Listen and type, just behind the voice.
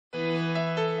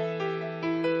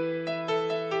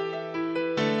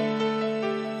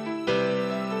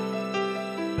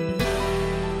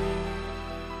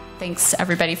thanks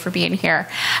everybody for being here.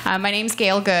 My name's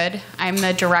Gail Good. I'm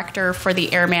the director for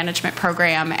the Air Management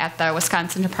Program at the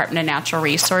Wisconsin Department of Natural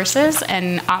Resources,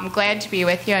 and I'm glad to be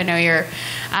with you. I know you're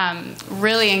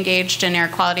really engaged in air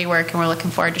quality work, and we're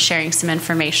looking forward to sharing some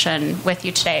information with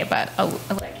you today, but I'll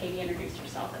let Katie introduce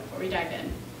herself before we dive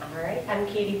in. All right, I'm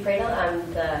Katie Pradel.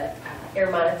 I'm the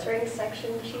Air Monitoring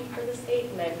Section Chief for the state,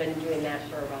 and I've been doing that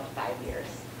for about 5 years.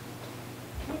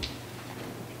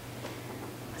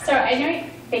 So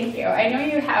thank you. I know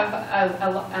you have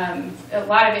a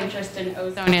lot of interest in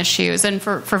ozone issues, and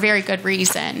for very good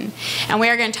reason. And we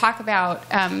are going to talk about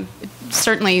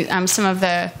certainly some of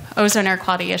the ozone air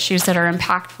quality issues that are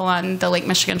impactful on the Lake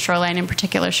Michigan shoreline, in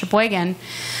particular Sheboygan.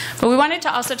 But we wanted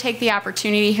to also take the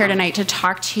opportunity here tonight to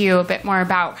talk to you a bit more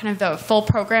about kind of the full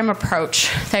program approach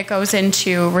that goes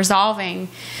into resolving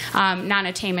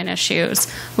non-attainment issues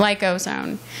like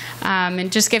ozone,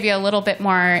 and just give you a little bit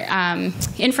more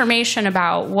information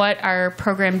about what our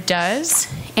program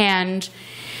does and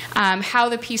how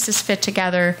the pieces fit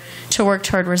together to work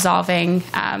toward resolving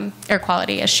air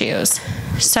quality issues.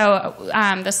 So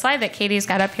the slide that Katie's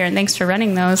got up here, and thanks for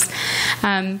running those,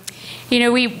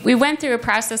 we went through a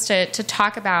process to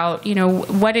talk about,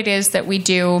 what it is that we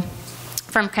do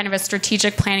from kind of a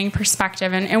strategic planning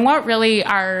perspective and what really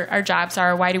our jobs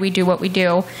are, why do we do what we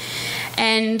do.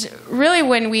 And really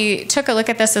when we took a look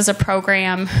at this as a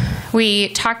program, we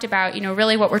talked about,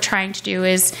 really what we're trying to do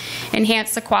is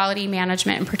enhance the quality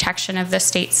management and protection of the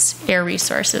state's air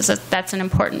resources. That's an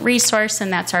important resource,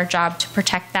 and that's our job to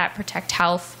protect that, protect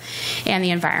health and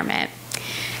the environment.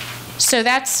 So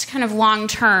that's kind of long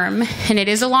term, and it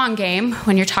is a long game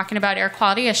when you're talking about air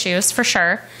quality issues, for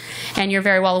sure, and you're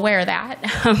very well aware of that.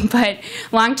 But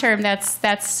long term, that's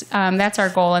our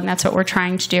goal, and that's what we're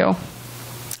trying to do.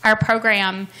 Our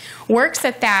program works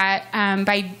at that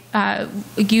by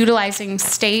utilizing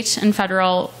state and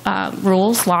federal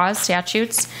rules, laws,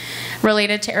 statutes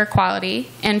related to air quality,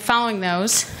 and following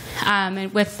those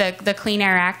with the Clean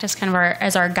Air Act as kind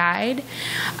of our guide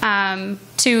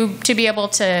to be able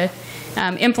to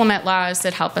implement laws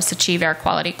that help us achieve air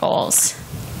quality goals.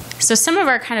 So some of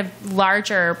our kind of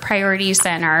larger priorities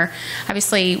then are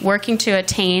obviously working to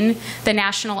attain the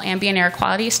National Ambient Air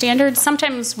Quality Standards.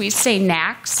 Sometimes we say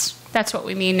NAAQS. That's what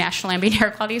we mean, National Ambient Air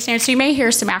Quality Standards. So you may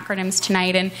hear some acronyms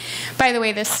tonight. And by the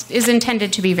way, this is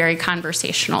intended to be very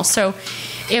conversational. So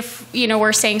if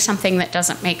we're saying something that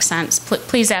doesn't make sense,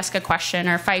 please ask a question.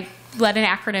 Or if I let an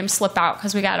acronym slip out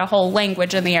because we got a whole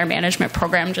language in the air management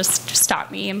program, just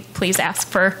stop me and please ask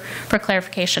for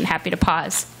clarification. Happy to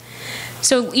pause.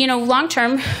 So, long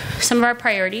term, some of our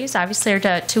priorities obviously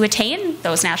are to attain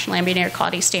those national ambient air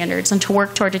quality standards and to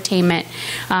work toward attainment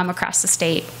across the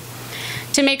state.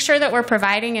 To make sure that we're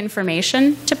providing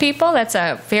information to people, that's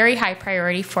a very high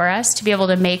priority for us, to be able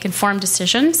to make informed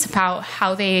decisions about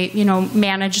how they,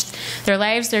 manage their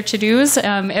lives, their to-dos,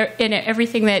 and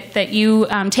everything that you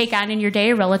take on in your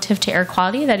day relative to air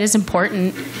quality. That is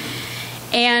important.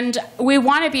 And we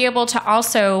want to be able to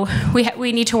also,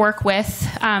 we need to work with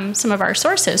some of our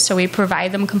sources. So we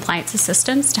provide them compliance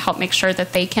assistance to help make sure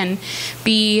that they can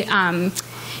be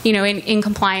in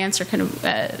compliance or kind of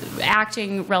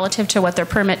acting relative to what their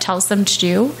permit tells them to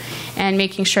do, and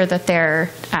making sure that they're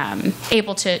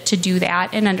able to do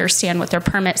that and understand what their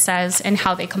permit says and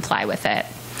how they comply with it.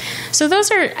 So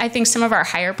those are, I think, some of our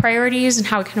higher priorities and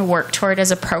how we kind of work toward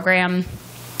as a program.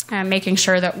 Making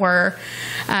sure that we're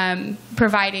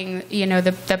providing,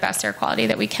 the best air quality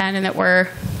that we can, and that we're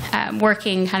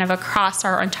working kind of across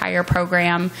our entire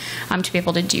program to be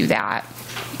able to do that.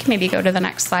 We can maybe go to the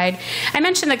next slide. I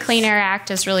mentioned the Clean Air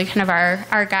Act is really kind of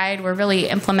our guide. We're really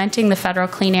implementing the Federal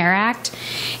Clean Air Act,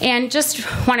 and just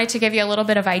wanted to give you a little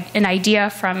bit of an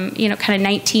idea from kind of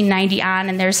 1990 on,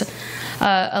 and there's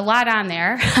a lot on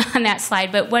there on that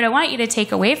slide. But what I want you to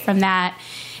take away from that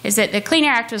is that the Clean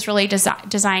Air Act was really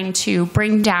designed to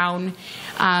bring down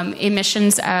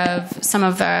emissions of some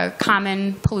of the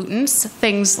common pollutants,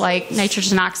 things like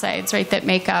nitrogen oxides, right, that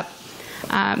make up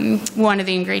one of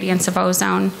the ingredients of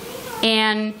ozone.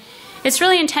 And it's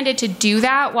really intended to do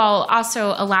that while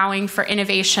also allowing for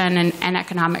innovation and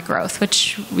economic growth,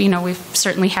 which we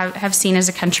certainly have seen as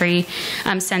a country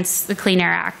since the Clean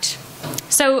Air Act.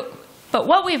 But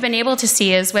what we've been able to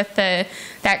see is with that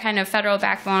kind of federal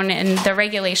backbone and the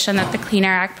regulation that the Clean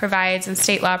Air Act provides and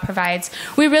state law provides,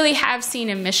 we really have seen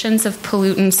emissions of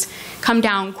pollutants come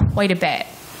down quite a bit.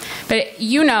 But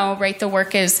right, the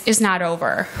work is not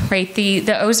over, right?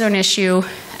 The ozone issue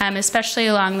especially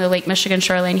along the Lake Michigan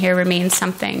shoreline here, remains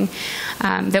something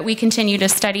that we continue to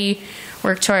study,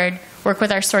 work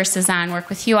with our sources on, work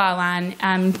with you all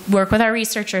on, work with our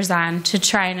researchers on to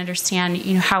try and understand,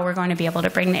 how we're going to be able to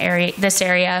bring this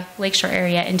area, lakeshore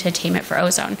area, into attainment for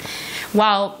ozone,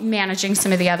 while managing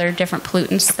some of the other different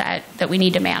pollutants that we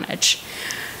need to manage.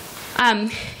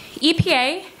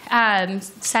 EPA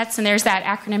sets, and there's that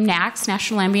acronym NAAQS,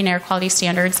 National Ambient Air Quality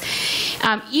Standards.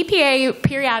 EPA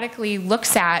periodically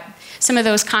looks at some of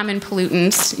those common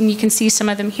pollutants, and you can see some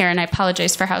of them here, and I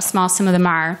apologize for how small some of them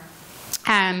are.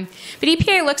 But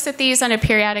EPA looks at these on a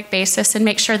periodic basis and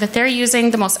makes sure that they're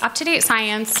using the most up-to-date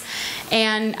science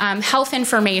and health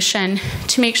information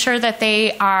to make sure that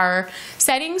they are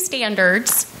setting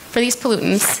standards for these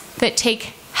pollutants that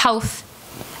take health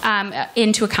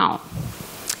into account,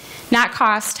 not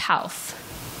cost, health.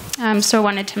 So I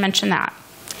wanted to mention that.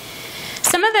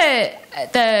 Some of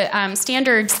the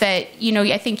standards that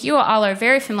I think you all are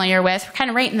very familiar with, kind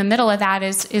of right in the middle of that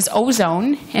is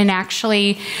ozone, and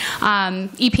actually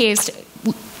EPA is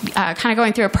kind of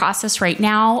going through a process right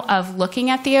now of looking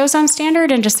at the ozone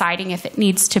standard and deciding if it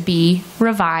needs to be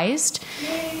revised.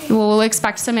 We'll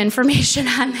expect some information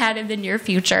on that in the near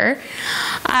future.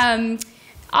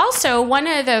 Also, one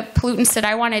of the pollutants that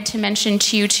I wanted to mention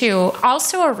to you too,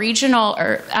 also a regional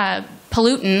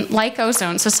pollutant like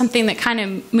ozone, so something that kind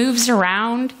of moves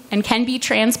around and can be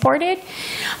transported.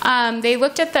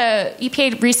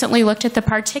 EPA recently looked at the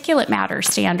particulate matter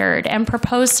standard and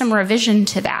proposed some revision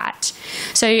to that.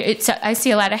 So I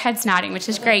see a lot of heads nodding, which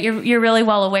is great. You're really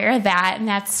well aware of that, and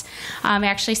that's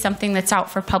actually something that's out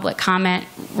for public comment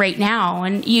right now.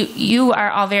 And you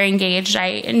are all very engaged. I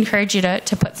encourage you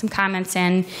to put some comments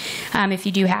in if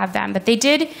you do have them. But they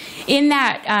did, in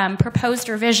that proposed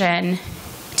revision,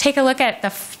 take a look at the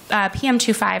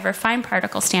PM2.5 or fine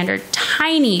particle standard,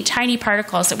 tiny, tiny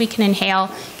particles that we can inhale,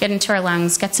 get into our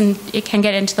lungs, it can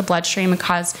get into the bloodstream and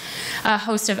cause a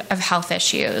host of health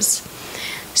issues.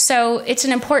 So it's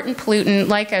an important pollutant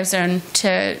like ozone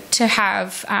to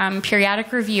have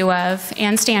periodic review of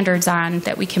and standards on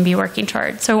that we can be working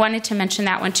toward. So I wanted to mention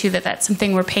that one too, that's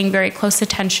something we're paying very close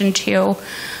attention to,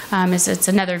 as it's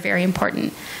another very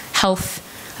important health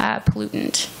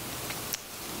pollutant.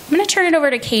 I'm going to turn it over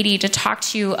to Katie to talk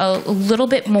to you a little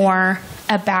bit more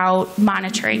about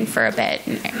monitoring for a bit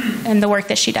and the work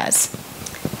that she does.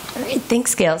 All right,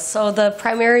 thanks, Gail. So the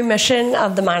primary mission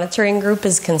of the monitoring group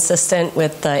is consistent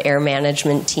with the air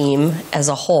management team as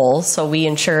a whole. So we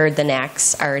ensure the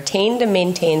NAAQS are attained and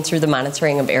maintained through the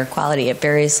monitoring of air quality at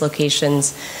various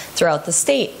locations throughout the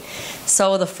state.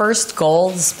 So the first goal,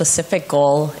 the specific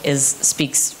goal,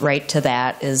 speaks right to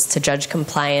that, is to judge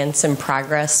compliance and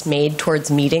progress made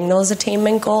towards meeting those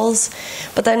attainment goals.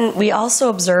 But then we also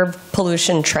observe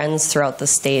pollution trends throughout the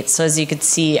state. So as you can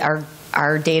see,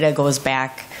 our data goes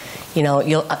back,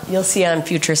 you'll see on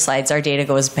future slides, our data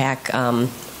goes back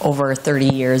over 30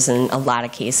 years in a lot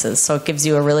of cases. So it gives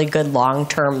you a really good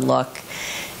long-term look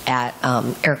at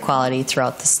air quality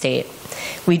throughout the state.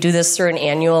 We do this through an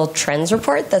annual trends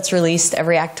report that's released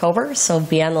every October, so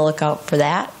be on the lookout for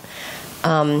that.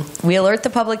 We alert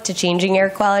the public to changing air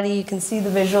quality. You can see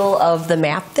the visual of the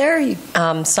map there.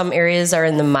 Some areas are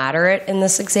in the moderate in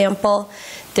this example.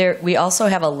 We also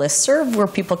have a listserv where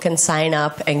people can sign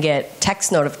up and get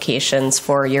text notifications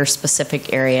for your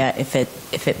specific area if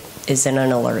it is in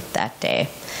an alert that day.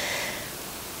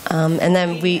 And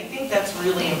then I think that's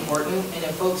really important, and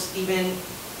if folks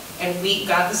and we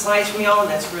got the slides from y'all, and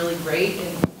that's really great,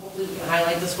 and hopefully we can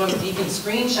highlight this one, but you can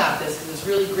screenshot this, because it's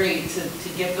really great to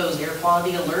get those air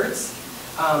quality alerts.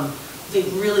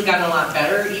 They've really gotten a lot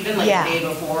better, even the day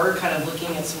before, kind of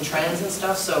looking at some trends and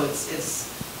stuff, so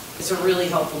it's a really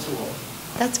helpful tool.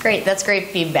 That's great. That's great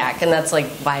feedback, and that's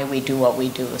why we do what we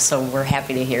do, so we're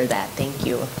happy to hear that. Thank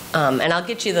you. And I'll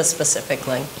get you the specific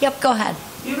link. Yep, go ahead.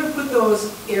 You ever put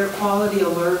those air quality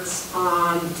alerts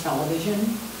on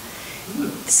television?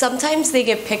 Sometimes they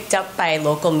get picked up by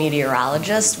local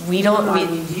meteorologists. We don't.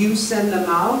 Do you send them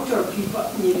out, or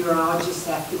meteorologists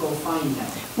have to go find them?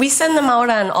 We send them out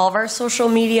on all of our social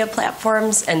media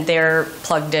platforms, and they're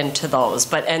plugged into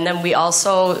those. And then we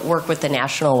also work with the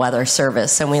National Weather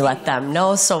Service, and we let them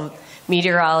know. So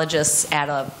meteorologists at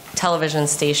a television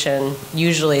station,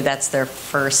 usually that's their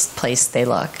first place they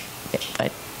look.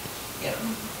 But yeah,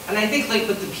 and I think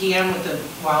with the PM with the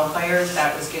wildfires,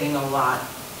 that was getting a lot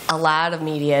of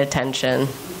media attention.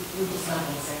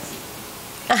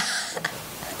 But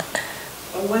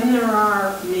when there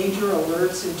are major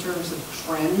alerts in terms of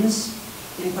trends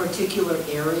in particular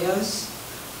areas,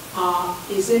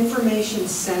 is information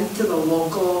sent to the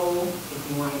local,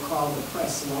 if you want to call the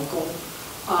press local,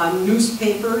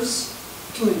 newspapers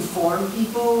to inform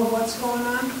people of what's going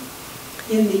on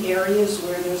in the areas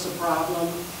where there's a problem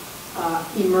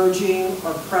emerging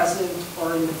or present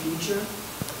or in the future?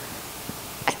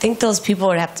 I think those people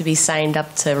would have to be signed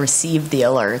up to receive the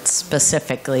alerts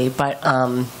specifically, but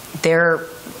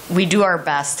we do our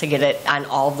best to get it on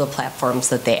all of the platforms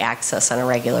that they access on a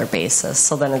regular basis.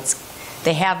 So then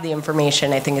they have the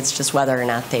information. I think it's just whether or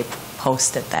not they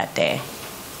post it that day.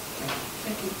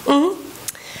 Thank you. Mm-hmm.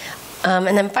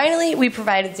 And then finally, we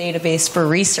provide a database for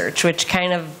research, which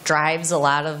kind of drives a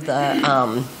lot of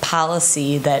the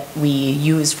policy that we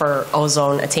use for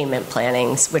ozone attainment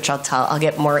planning, which I'll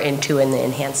get more into in the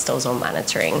Enhanced Ozone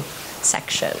Monitoring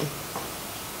section.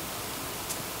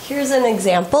 Here's an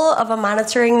example of a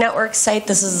monitoring network site.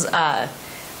 This is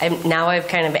now I've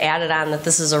kind of added on that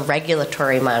this is a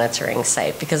regulatory monitoring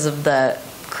site because of the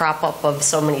crop up of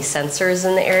so many sensors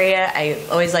in the area. I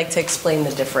always like to explain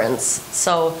the difference.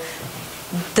 So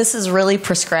this is really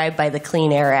prescribed by the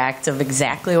Clean Air Act of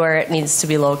exactly where it needs to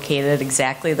be located,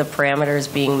 exactly the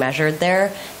parameters being measured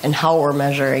there, and how we're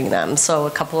measuring them. So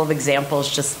a couple of examples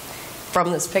just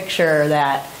from this picture,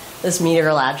 that this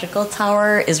meteorological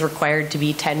tower is required to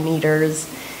be 10 meters,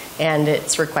 and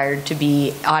it's required to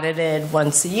be audited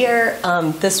once a year.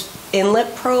 This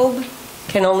inlet probe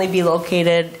can only be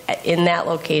located in that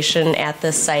location at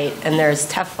this site, and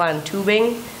there's Teflon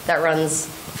tubing that runs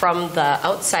from the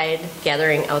outside,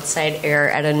 gathering outside air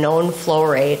at a known flow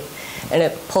rate, and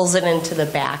it pulls it into the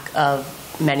back of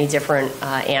many different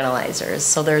analyzers.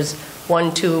 So there's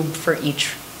one tube for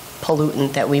each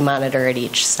pollutant that we monitor at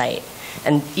each site.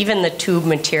 And even the tube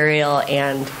material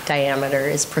and diameter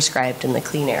is prescribed in the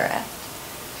Clean Air Act.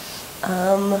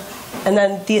 And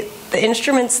then the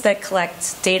instruments that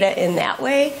collect data in that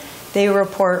way, they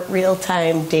report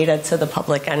real-time data to the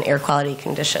public on air quality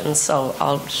conditions. So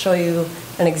I'll show you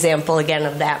an example again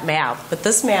of that map. But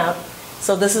this map,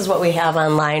 so this is what we have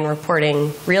online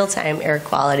reporting real-time air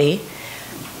quality.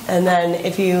 And then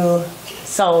if you,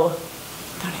 so, I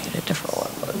thought I had a different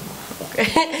one.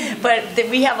 Okay. But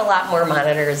we have a lot more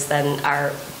monitors than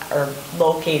are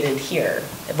located here,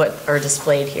 but are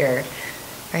displayed here,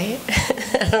 right?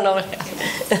 I don't know.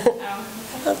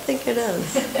 I don't think it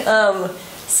is.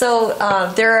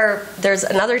 So there's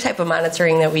another type of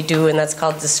monitoring that we do, and that's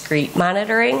called discrete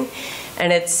monitoring.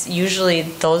 And it's usually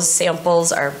those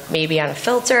samples are maybe on a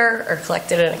filter or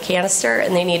collected in a canister,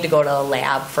 and they need to go to a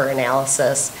lab for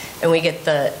analysis. And we get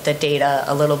the data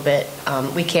a little bit,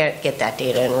 we can't get that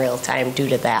data in real time due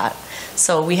to that.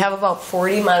 So we have about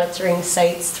 40 monitoring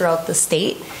sites throughout the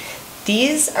state.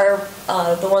 These are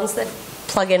the ones that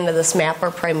plug into this map are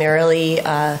primarily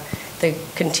the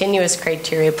continuous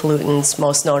criteria pollutants,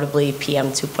 most notably PM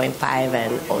 2.5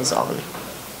 and ozone.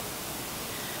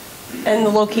 And the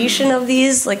location of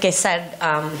these, like I said,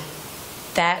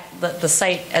 the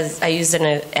site, as I used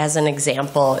as an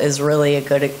example, is really a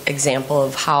good example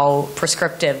of how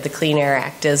prescriptive the Clean Air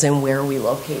Act is and where we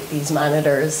locate these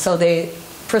monitors. So they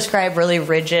prescribe really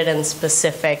rigid and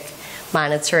specific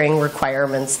monitoring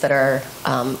requirements that are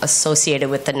associated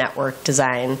with the network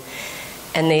design.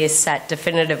 And they set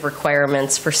definitive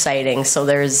requirements for siting, so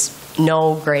there's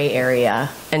no gray area.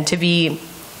 And to be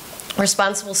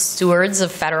responsible stewards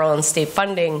of federal and state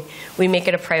funding, we make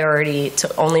it a priority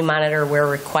to only monitor where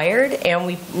required, and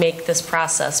we make this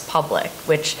process public,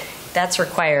 which that's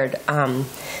required.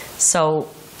 So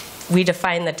we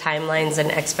define the timelines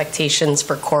and expectations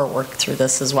for core work through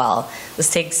this as well.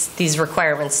 These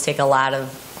requirements take a lot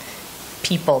of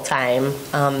people time.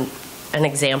 An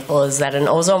example is that an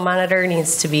ozone monitor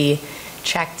needs to be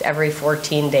checked every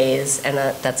 14 days, and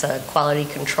that's a quality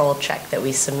control check that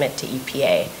we submit to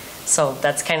EPA. So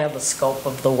that's kind of the scope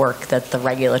of the work that the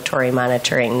regulatory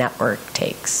monitoring network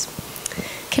takes.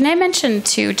 Can I mention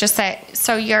too, just that,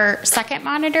 so your second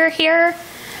monitor here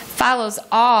follows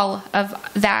all of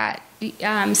that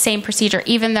same procedure,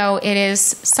 even though it is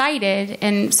cited,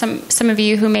 and some of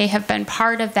you who may have been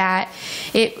part of that,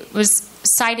 it was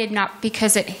cited not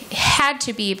because it had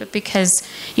to be, but because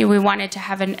we wanted to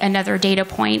have another data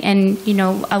point. And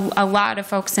a lot of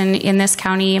folks in this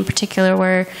county in particular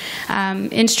were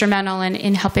instrumental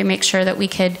in helping make sure that we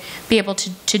could be able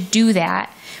to do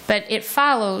that. But it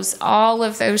follows all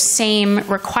of those same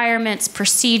requirements,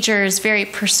 procedures, very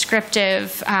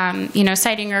prescriptive,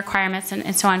 citing requirements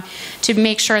and so on, to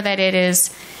make sure that it is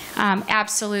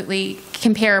absolutely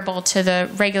comparable to the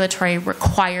regulatory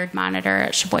required monitor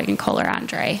at Sheboygan Kohler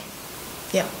Andre.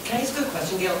 Yeah. Can I ask a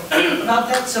question, Gail, about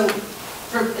that? So,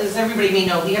 as everybody may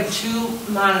know, we have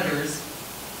 2 monitors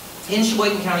in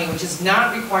Sheboygan County, which is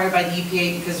not required by the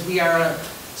EPA because we are a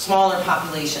smaller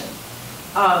population.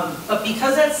 But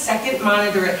because that second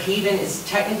monitor at Haven is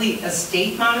technically a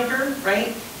state monitor,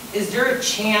 right? Is there a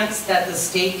chance that the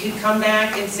state could come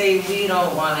back and say, we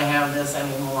don't want to have this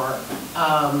anymore?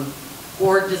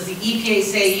 Or does the EPA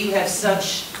say you have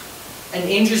such an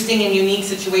interesting and unique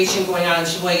situation going on in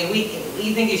Sheboygan, we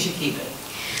think you should keep it?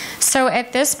 So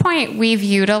at this point, we've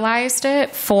utilized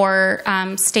it for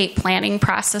state planning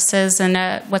processes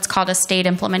and what's called a state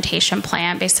implementation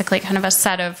plan, basically kind of a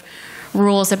set of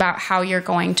rules about how you're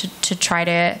going to try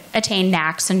to attain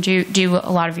NAAQS and do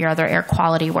a lot of your other air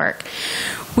quality work.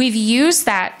 We've used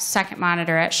that second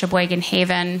monitor at Sheboygan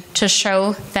Haven to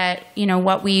show that, you know,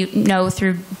 what we know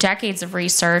through decades of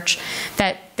research,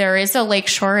 that there is a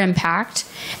lakeshore impact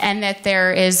and that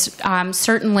there is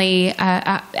certainly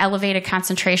elevated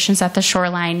concentrations at the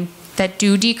shoreline that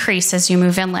do decrease as you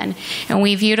move inland. And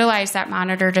we've utilized that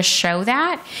monitor to show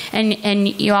that, and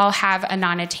you all have a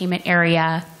non-attainment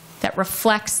area that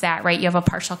reflects that, right? You have a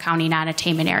partial county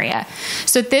non-attainment area.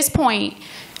 So at this point,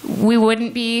 we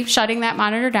wouldn't be shutting that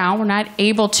monitor down. We're not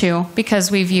able to because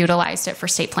we've utilized it for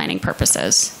state planning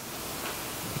purposes.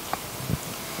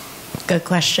 Good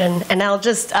question. And I'll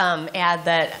just add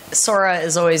that SORA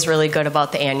is always really good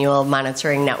about the annual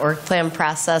monitoring network plan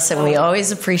process, and we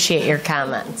always appreciate your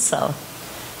comments. So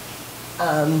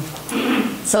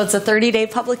it's a 30-day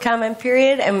public comment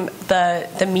period, and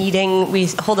the meeting, we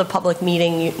hold a public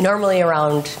meeting normally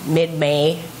around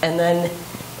mid-May, and then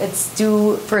it's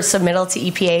due for submittal to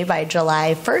EPA by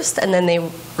July 1st, and then they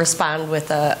respond with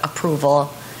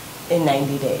approval in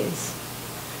 90 days.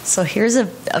 So here's a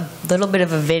little bit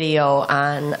of a video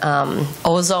on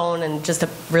ozone and just a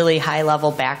really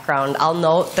high-level background. I'll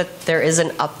note that there is an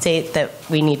update that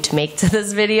we need to make to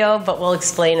this video, but we'll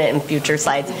explain it in future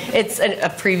slides. It's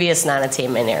a previous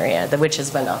non-attainment area, which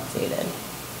has been updated.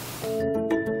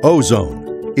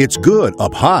 Ozone. It's good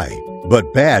up high,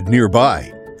 but bad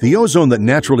nearby. The ozone that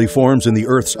naturally forms in the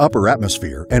Earth's upper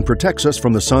atmosphere and protects us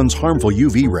from the sun's harmful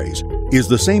UV rays is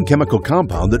the same chemical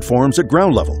compound that forms at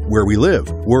ground level, where we live,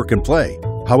 work, and play.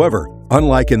 However,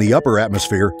 unlike in the upper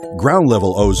atmosphere,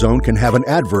 ground-level ozone can have an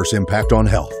adverse impact on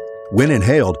health. When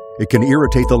inhaled, it can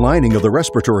irritate the lining of the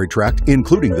respiratory tract,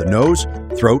 including the nose,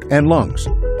 throat, and lungs.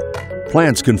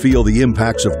 Plants can feel the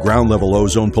impacts of ground-level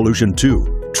ozone pollution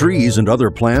too. Trees and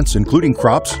other plants, including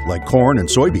crops like corn and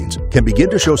soybeans, can begin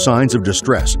to show signs of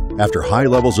distress after high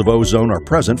levels of ozone are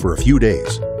present for a few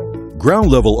days.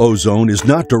 Ground-level ozone is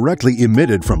not directly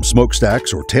emitted from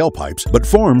smokestacks or tailpipes, but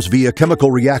forms via chemical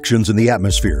reactions in the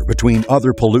atmosphere between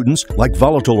other pollutants like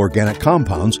volatile organic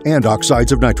compounds and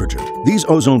oxides of nitrogen. These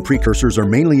ozone precursors are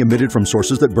mainly emitted from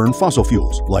sources that burn fossil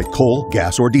fuels like coal,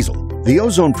 gas, or diesel. The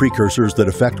ozone precursors that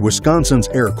affect Wisconsin's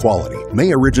air quality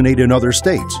may originate in other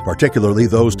states, particularly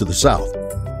those to the south.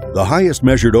 The highest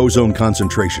measured ozone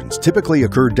concentrations typically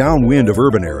occur downwind of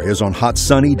urban areas on hot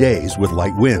sunny days with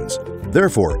light winds.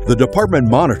 Therefore, the department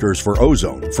monitors for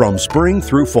ozone from spring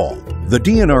through fall. The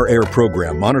DNR Air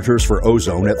program monitors for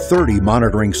ozone at 30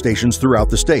 monitoring stations throughout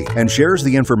the state and shares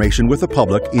the information with the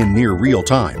public in near real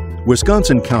time.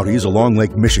 Wisconsin counties along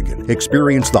Lake Michigan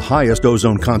experience the highest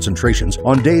ozone concentrations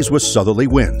on days with southerly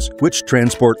winds, which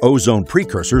transport ozone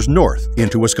precursors north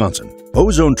into Wisconsin.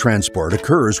 Ozone transport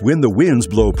occurs when the winds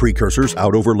blow precursors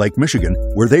out over Lake Michigan,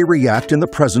 where they react in the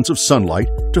presence of sunlight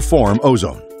to form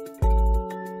ozone.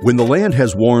 When the land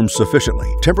has warmed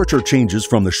sufficiently, temperature changes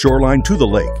from the shoreline to the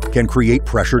lake can create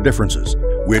pressure differences,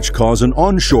 which cause an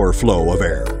onshore flow of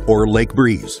air, or lake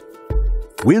breeze.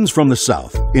 Winds from the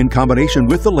south, in combination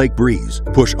with the lake breeze,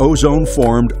 push ozone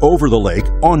formed over the lake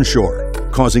onshore,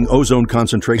 causing ozone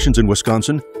concentrations in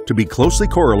Wisconsin to be closely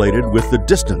correlated with the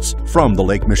distance from the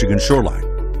Lake Michigan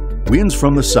shoreline. Winds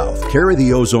from the south carry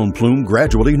the ozone plume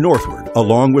gradually northward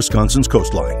along Wisconsin's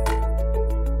coastline.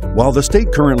 While the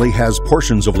state currently has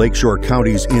portions of lakeshore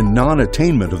counties in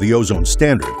non-attainment of the ozone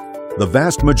standard, the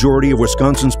vast majority of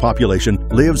Wisconsin's population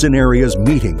lives in areas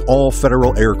meeting all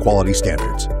federal air quality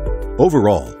standards.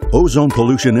 Overall, ozone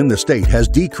pollution in the state has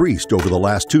decreased over the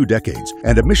last 2 decades,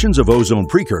 and emissions of ozone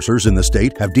precursors in the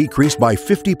state have decreased by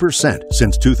 50%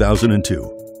 since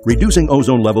 2002. Reducing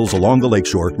ozone levels along the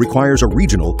lakeshore requires a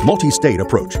regional, multi-state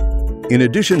approach. In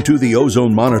addition to the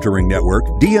ozone monitoring network,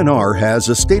 DNR has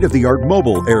a state-of-the-art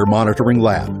mobile air monitoring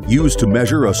lab used to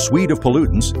measure a suite of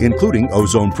pollutants, including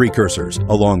ozone precursors,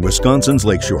 along Wisconsin's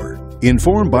lakeshore.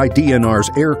 Informed by DNR's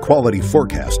air quality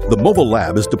forecast, the mobile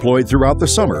lab is deployed throughout the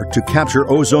summer to capture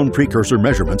ozone precursor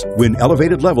measurements when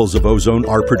elevated levels of ozone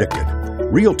are predicted.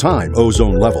 Real-time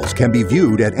ozone levels can be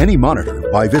viewed at any monitor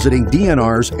by visiting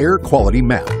DNR's air quality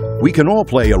map. We can all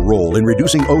play a role in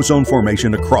reducing ozone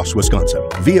formation across Wisconsin.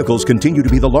 Vehicles continue to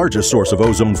be the largest source of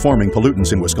ozone-forming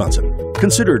pollutants in Wisconsin.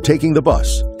 Consider taking the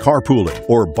bus, carpooling,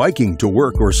 or biking to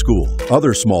work or school.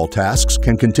 Other small tasks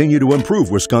can continue to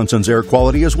improve Wisconsin's air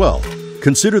quality as well.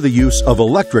 Consider the use of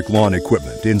electric lawn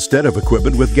equipment instead of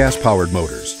equipment with gas-powered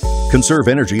motors. Conserve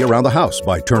energy around the house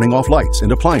by turning off lights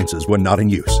and appliances when not in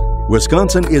use.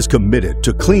 Wisconsin is committed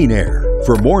to clean air.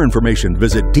 For more information,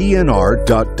 visit dnr.wi.gov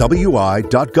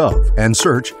and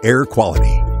search air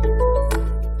quality.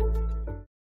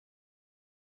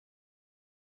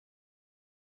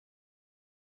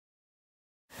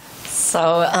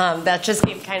 So that just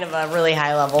gave kind of a really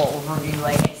high-level overview,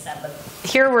 like I said. But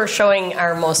here we're showing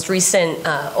our most recent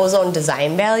ozone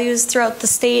design values throughout the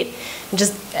state.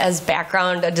 Just as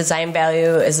background, a design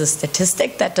value is a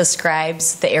statistic that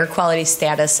describes the air quality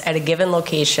status at a given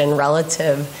location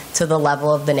relative to the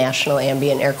level of the national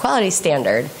ambient air quality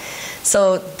standard.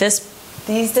 So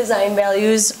these design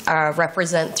values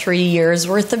represent 3 years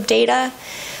worth of data.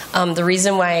 The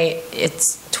reason why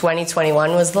it's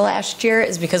 2021 was the last year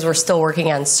is because we're still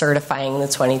working on certifying the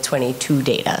 2022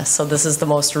 data. So this is the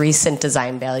most recent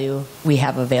design value we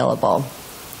have available.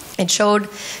 It showed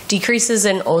decreases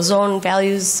in ozone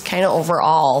values kind of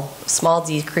overall, small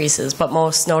decreases, but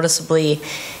most noticeably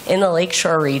in the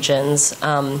lakeshore regions.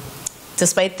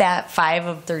 Despite that, 5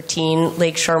 of 13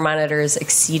 lakeshore monitors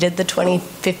exceeded the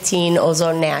 2015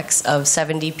 ozone NAAQS of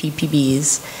 70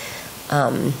 ppbs.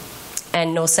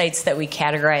 And no sites that we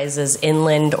categorize as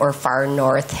inland or far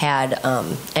north had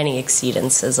any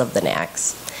exceedances of the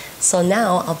NAAQS. So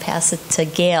now I'll pass it to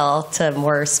Gail to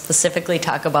more specifically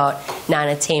talk about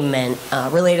non-attainment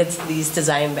related to these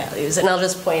design values. And I'll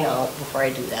just point out before I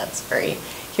do that,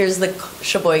 here's the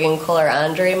Sheboygan Kohler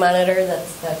Andre monitor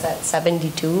that's at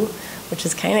 72, which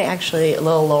is kind of actually a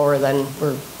little lower than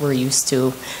we're used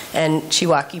to. And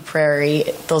Chewauquee Prairie,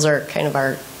 those are kind of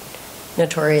our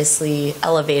notoriously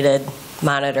elevated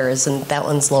monitors, and that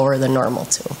one's lower than normal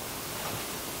too.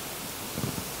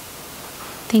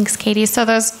 Thanks, Katie. So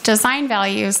those design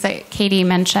values that Katie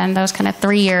mentioned, those kind of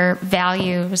 3-year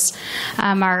values,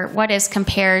 are what is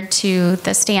compared to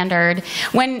the standard.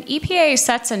 When EPA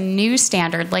sets a new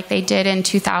standard, like they did in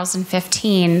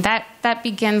 2015, that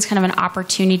begins kind of an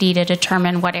opportunity to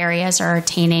determine what areas are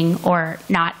attaining or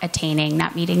not attaining,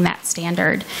 not meeting that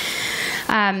standard.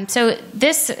 So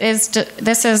this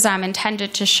is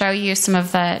intended to show you some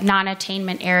of the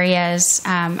non-attainment areas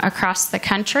across the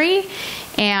country,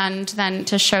 and then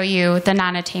to show you the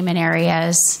non-attainment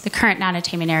areas, the current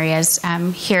non-attainment areas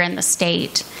here in the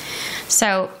state.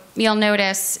 So you'll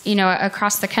notice,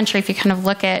 across the country, if you kind of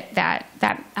look at that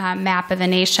map of the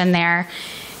nation there,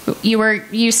 you were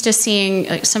used to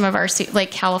seeing some of our,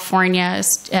 like California,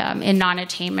 is in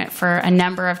non-attainment for a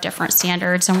number of different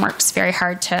standards and works very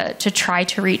hard to try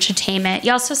to reach attainment.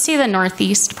 You also see the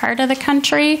northeast part of the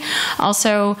country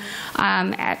also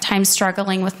at times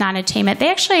struggling with non-attainment. They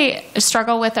actually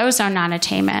struggle with ozone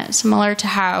non-attainment, similar to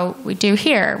how we do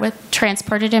here with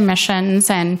transported emissions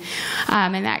and,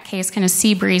 in that case, kind of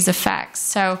sea breeze effects.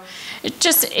 So it's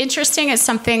just interesting. It's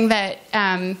something that,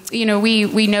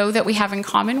 we know that we have in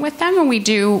common with them, and we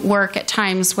do work at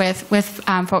times with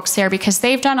folks there because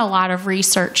they've done a lot of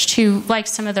research too, like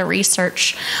some of the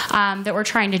research that we're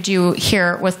trying to do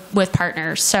here with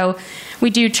partners. So we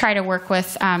do try to work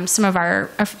with some of our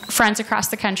friends across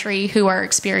the country who are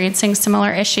experiencing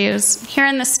similar issues. Here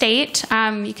in the state,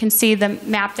 you can see the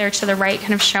map there to the right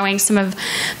kind of showing some of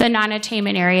the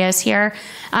non-attainment areas here.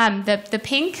 The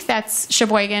pink, that's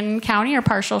Sheboygan County or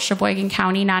partial Sheboygan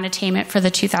County non-attainment for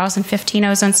the 2015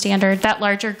 ozone standard. That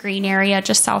larger green area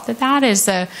just south of that is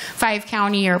the 5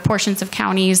 county or portions of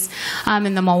counties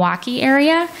in the Milwaukee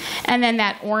area. And then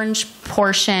that orange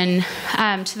portion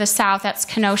to the south, that's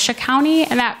Kenosha County.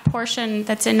 And that portion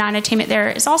that's in non-attainment there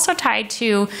is also tied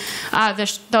to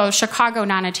the Chicago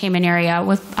non-attainment area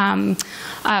with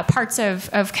parts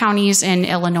of counties in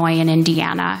Illinois and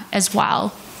Indiana as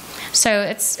well. So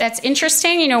that's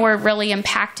interesting. We're really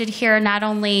impacted here, not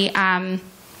only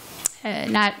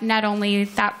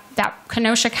that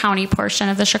Kenosha County portion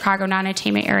of the Chicago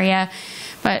non-attainment area,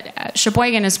 but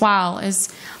Sheboygan as well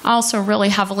is also really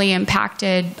heavily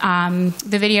impacted. The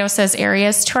video says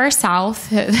areas to our south.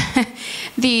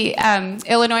 The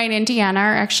Illinois and Indiana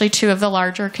are actually 2 of the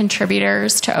larger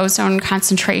contributors to ozone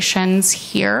concentrations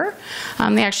here.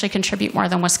 They actually contribute more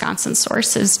than Wisconsin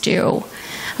sources do.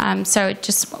 So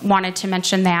just wanted to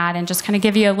mention that and just kind of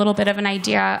give you a little bit of an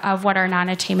idea of what our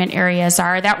non-attainment areas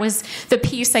are. That was the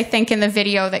piece, I think, in the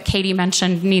video that Katie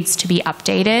mentioned needs to be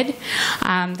updated.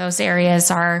 Those areas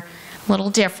are a little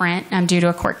different due to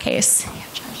a court case.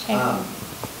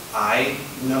 I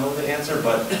know the answer,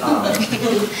 but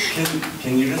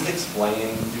can you just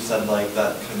explain, you said like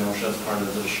that Kenosha is part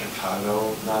of the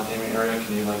Chicago non-taming area.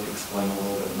 Can you like explain a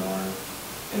little bit more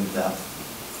in depth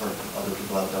for other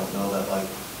people that don't know that like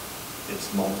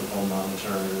it's multiple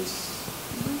monitors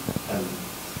and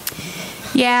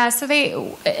yeah, so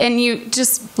and you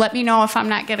just let me know if I'm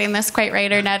not getting this quite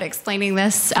right or not explaining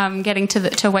this, getting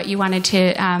to what you wanted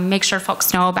to make sure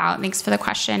folks know about. Thanks for the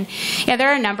question. Yeah, there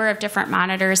are a number of different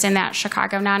monitors in that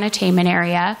Chicago non-attainment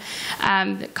area.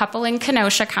 A couple in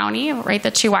Kenosha County, right,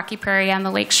 the Chewacki Prairie on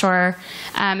the lakeshore,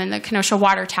 and the Kenosha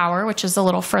Water Tower, which is a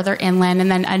little further inland, and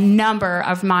then a number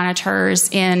of monitors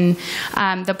in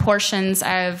the portions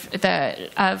of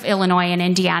Illinois and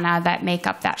Indiana that make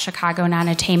up that Chicago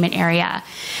non-attainment area.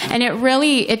 And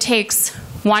it takes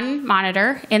one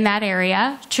monitor in that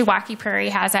area. Chewacki Prairie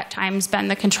has at times been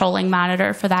the controlling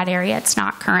monitor for that area. It's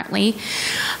not currently.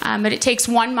 But it takes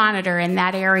one monitor in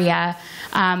that area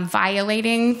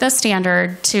violating the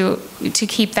standard to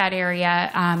keep that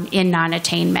area in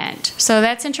non-attainment. So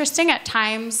that's interesting. At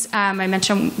times, I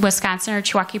mentioned Wisconsin or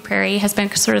Chewacki Prairie has been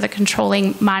sort of the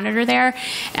controlling monitor there.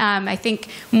 I think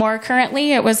more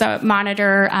currently it was a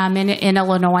monitor in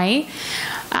Illinois.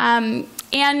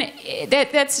 And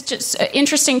that's just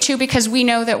interesting, too, because we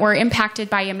know that we're impacted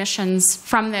by emissions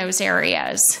from those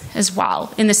areas as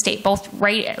well in the state, both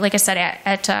right, like I said,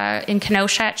 in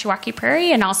Kenosha at Chewacki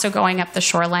Prairie and also going up the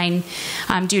shoreline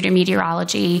due to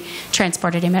meteorology,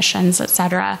 transported emissions, et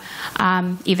cetera,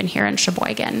 even here in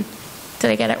Sheboygan.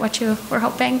 Did I get at what you were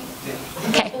hoping? Yeah.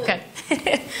 Okay,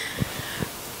 good.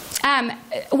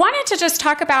 Wanted to just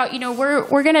talk about,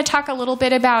 we're going to talk a little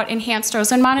bit about enhanced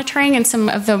ozone monitoring and some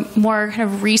of the more kind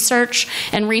of research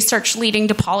and research leading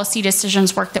to policy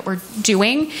decisions work that we're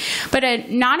doing. But a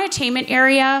non-attainment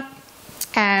area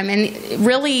and it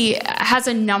really has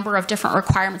a number of different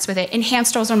requirements with it.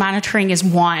 Enhanced ozone monitoring is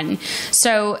one.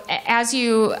 So as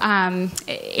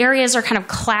areas are kind of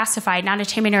classified,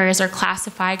 non-attainment areas are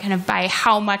classified kind of by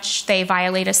how much they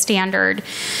violate a standard.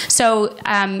 So,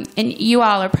 and you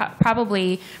all are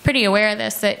probably pretty aware of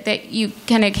this, that you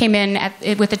kind of came in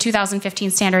with the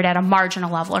 2015 standard at a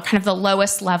marginal level, or kind of the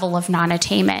lowest level of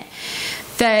non-attainment.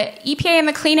 The EPA and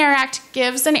the Clean Air Act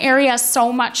gives an area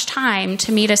so much time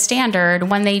to meet a standard.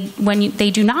 When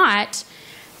they do not,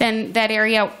 then that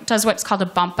area does what's called a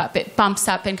bump up. It bumps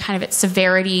up in kind of its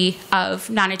severity of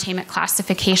non-attainment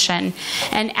classification.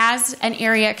 And as an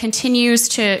area continues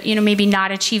to, maybe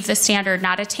not achieve the standard,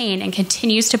 not attain, and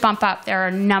continues to bump up, there are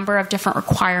a number of different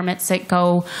requirements that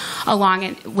go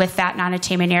along with that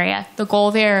non-attainment area. The goal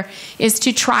there is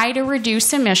to try to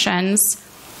reduce emissions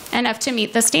enough to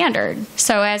meet the standard.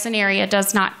 So as an area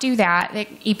does not do that,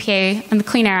 the EPA and the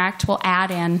Clean Air Act will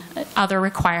add in other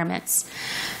requirements.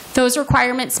 Those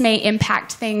requirements may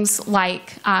impact things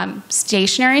like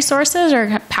stationary sources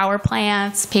or power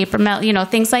plants, paper mill,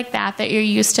 things like that you're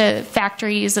used to,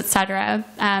 factories, et cetera,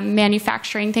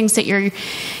 manufacturing, things that you're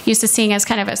used to seeing as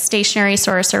kind of a stationary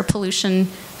source or pollution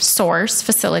source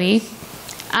facility.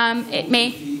 It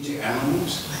may... Feed the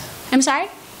animals? I'm sorry?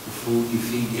 The food you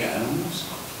feed the animals?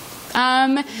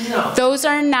 No. Those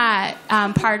are not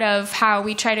part of how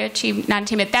we try to achieve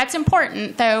non-attainment. That's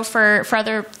important, though, for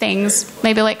other things,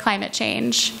 maybe like climate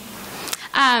change.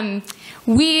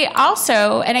 We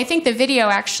also, and I think the video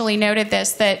actually noted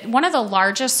this, that one of the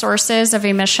largest sources of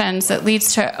emissions that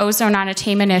leads to ozone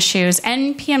non-attainment issues,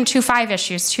 and PM2.5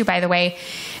 issues, too, by the way,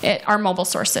 are mobile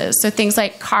sources. So things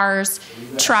like cars,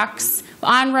 trucks,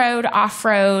 on-road,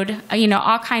 off-road,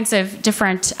 all kinds of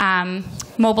different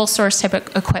mobile source type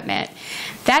of equipment.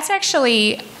 That's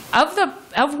actually,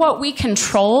 of what we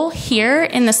control here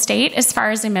in the state as far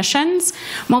as emissions,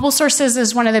 mobile sources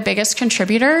is one of the biggest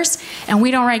contributors, and we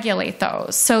don't regulate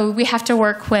those. So we have to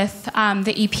work with the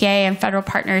EPA and federal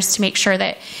partners to make sure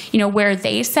that, where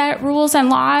they set rules and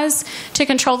laws to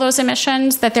control those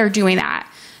emissions, that they're doing that.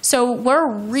 So we're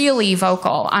really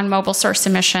vocal on mobile source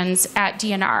emissions at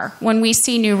DNR. When we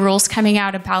see new rules coming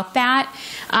out about that,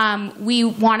 we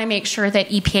want to make sure that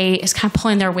EPA is kind of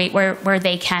pulling their weight where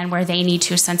they can, where they need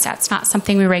to, since that's not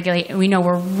something we regulate. And we know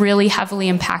we're really heavily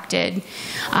impacted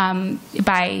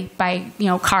by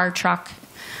car, truck,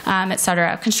 et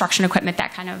cetera, construction equipment,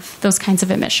 those kinds of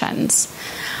emissions.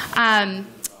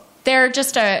 There are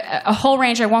just a whole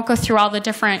range. I won't go through all the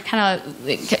different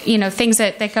things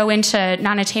that go into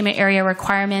non-attainment area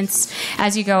requirements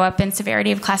as you go up in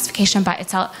severity of classification, but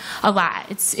it's a lot.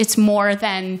 It's more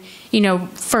than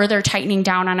further tightening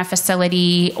down on a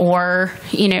facility or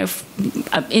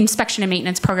inspection and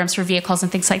maintenance programs for vehicles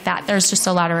and things like that. There's just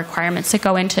a lot of requirements that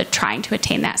go into trying to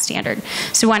attain that standard.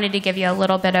 So we wanted to give you a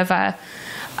little bit of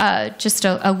just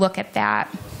a look at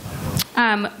that.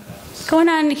 going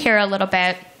on here a little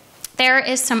bit, there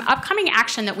is some upcoming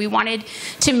action that we wanted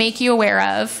to make you aware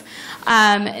of.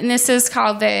 And this is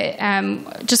called the,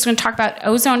 just going to talk about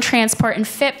ozone transport and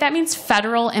FIP. That means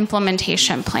Federal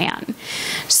Implementation Plan.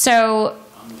 So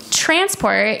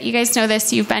transport, you guys know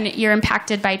this, you're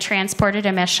impacted by transported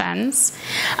emissions.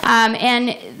 And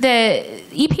the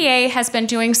EPA has been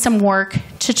doing some work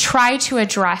to try to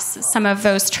address some of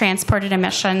those transported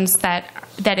emissions that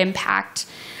impact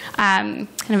kind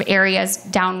of areas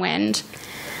downwind.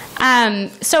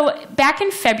 So back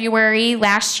in February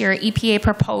last year, EPA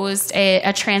proposed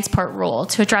a transport rule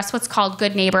to address what's called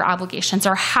good neighbor obligations,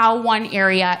 or how one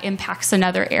area impacts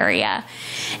another area.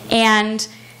 And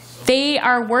they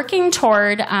are working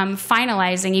toward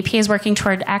finalizing, EPA is working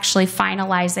toward actually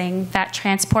finalizing that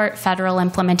transport federal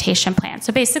implementation plan.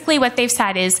 So basically what they've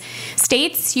said is,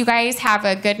 states, you guys have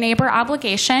a good neighbor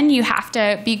obligation. You have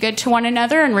to be good to one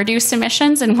another and reduce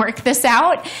emissions and work this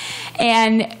out.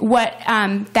 And what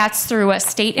that's through a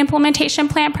state implementation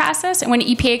plan process. And when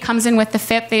EPA comes in with the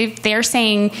FIP, they're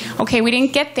saying, okay, we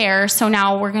didn't get there, so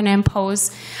now we're going to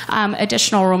impose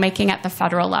additional rulemaking at the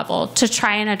federal level to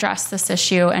try and address this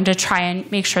issue and to try and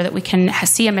make sure that we can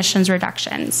see emissions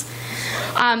reductions.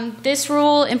 This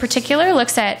rule in particular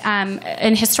looks at,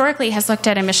 and historically has looked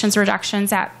at emissions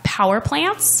reductions at power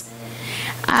plants.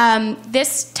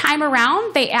 This time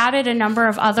around, they added a number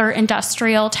of other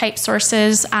industrial type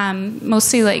sources,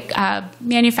 mostly like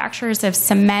manufacturers of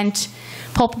cement,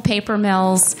 pulp and paper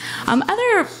mills,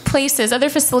 other places, other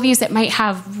facilities that might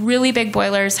have really big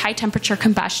boilers, high temperature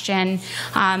combustion,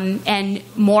 and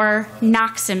more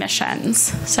NOx emissions.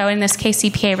 So in this case,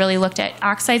 EPA really looked at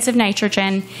oxides of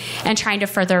nitrogen and trying to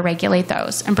further regulate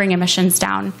those and bring emissions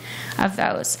down of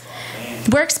those.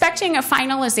 We're expecting a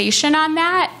finalization on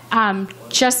that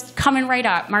just coming right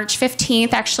up. March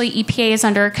 15th, actually, EPA is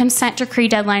under a consent decree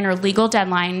deadline or legal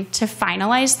deadline to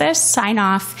finalize this, sign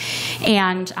off,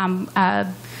 and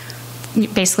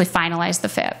basically finalize the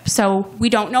FIP. So we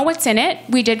don't know what's in it.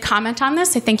 We did comment on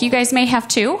this. I think you guys may have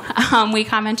too. We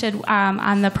commented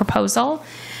on the proposal.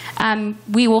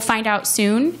 We will find out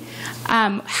soon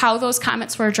how those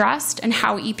comments were addressed and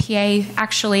how EPA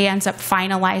actually ends up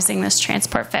finalizing this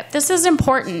transport FIP. This is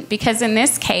important because in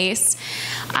this case,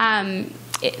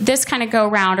 this kind of go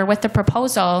round, or with the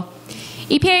proposal,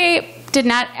 EPA did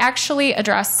not actually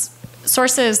address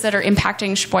sources that are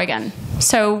impacting Sheboygan.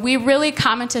 So we really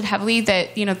commented heavily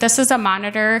that, this is a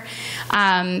monitor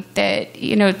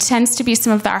that, tends to be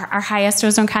some of our highest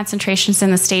ozone concentrations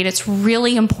in the state. It's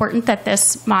really important that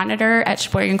this monitor at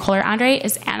Sheboygan Kohler Andre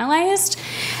is analyzed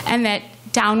and that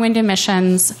downwind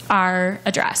emissions are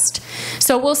addressed.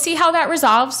 So we'll see how that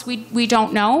resolves. We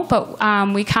don't know,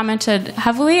 but we commented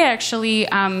heavily. I actually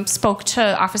spoke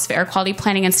to Office of Air Quality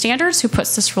Planning and Standards, who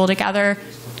puts this rule together,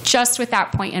 just with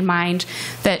that point in mind,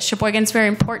 that Sheboygan's very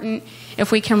important.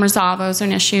 If we can resolve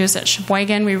ozone issues at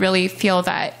Sheboygan, we really feel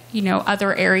that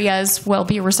other areas will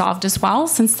be resolved as well,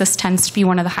 since this tends to be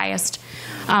one of the highest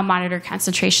monitored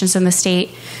concentrations in the state.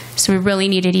 So we really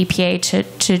needed EPA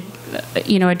to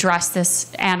address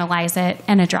this, analyze it,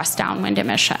 and address downwind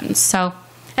emissions. So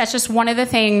that's just one of the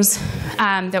things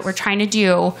that we're trying to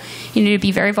do. To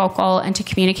be very vocal and to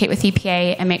communicate with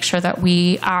EPA and make sure that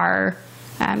we are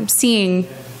seeing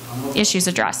issues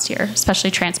addressed here,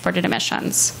 especially transported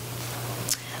emissions.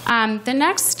 The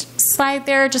next slide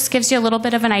there just gives you a little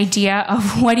bit of an idea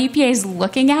of what EPA is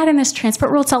looking at in this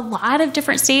transport rule. It's a lot of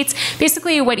different states.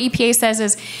 Basically, what EPA says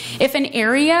is, if an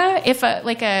area, if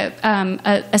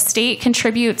a state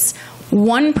contributes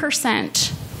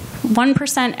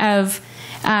 1% of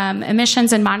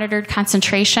emissions and monitored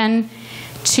concentration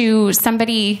to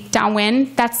somebody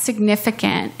downwind, that's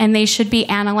significant, and they should be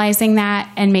analyzing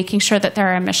that and making sure that there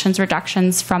are emissions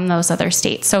reductions from those other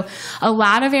states. So a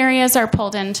lot of areas are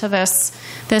pulled into this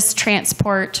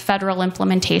transport federal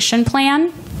implementation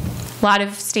plan. A lot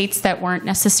of states that weren't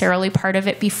necessarily part of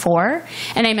it before,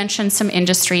 and I mentioned some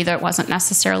industry that wasn't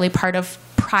necessarily part of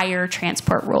prior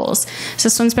transport rules. So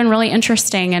this one's been really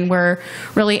interesting, and we're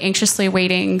really anxiously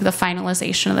awaiting the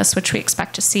finalization of this, which we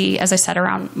expect to see, as I said,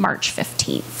 around March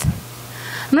 15th.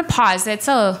 I'm going to pause. It's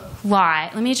a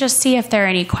lot. Let me just see if there are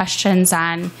any questions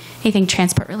on anything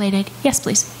transport related. Yes,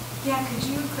 please. Yeah, could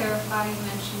you clarify? You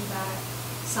mentioned that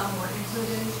some were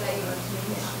included that you were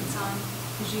making comments on.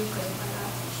 Could you clarify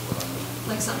that?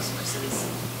 Like some sources?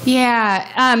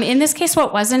 Yeah, in this case,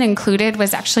 what wasn't included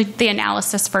was actually the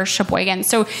analysis for Sheboygan.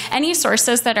 So any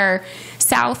sources that are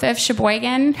south of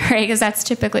Sheboygan, right, because that's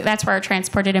where our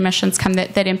transported emissions come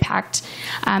that impact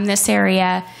this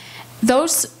area,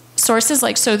 those sources,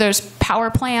 like so those power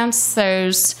plants,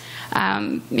 those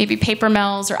maybe paper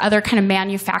mills or other kind of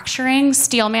manufacturing,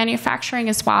 steel manufacturing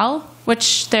as well,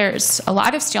 which there's a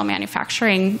lot of steel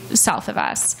manufacturing south of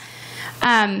us.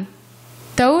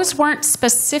 Those weren't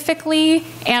specifically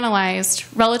analyzed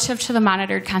relative to the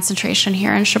monitored concentration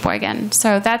here in Sheboygan.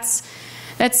 So that's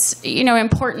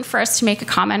important for us to make a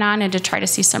comment on and to try to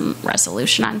see some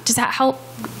resolution on. Does that help?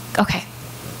 Okay.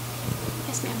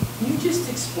 Yes, ma'am. Can you just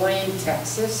explain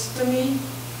Texas to me?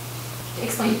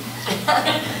 Explain.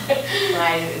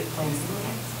 Why it points to Texas.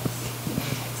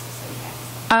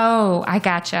 Oh, I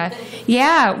gotcha.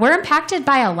 Yeah, we're impacted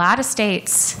by a lot of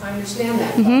states. I understand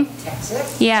that. But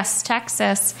Texas? Yes,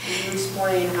 Texas. Can you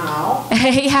explain how?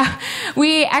 Yeah,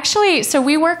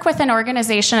 we work with an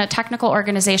organization, a technical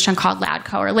organization called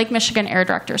LADCO, or Lake Michigan Air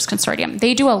Directors Consortium.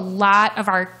 They do a lot of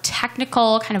our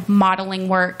technical kind of modeling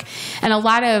work and a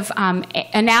lot of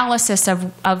analysis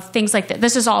of things like that.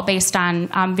 This is all based on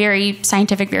very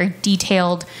scientific, very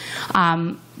detailed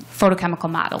photochemical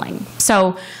modeling.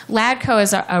 So LADCO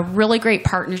is a really great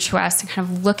partner to us in kind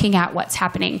of looking at what's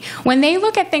happening. When they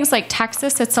look at things like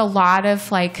Texas, it's a lot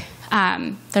of like,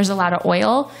 there's a lot of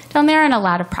oil down there and a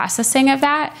lot of processing of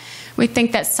that. We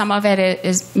think that some of it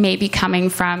is maybe coming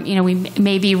from, we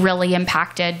may be really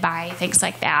impacted by things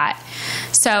like that.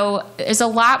 So there's a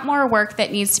lot more work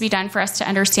that needs to be done for us to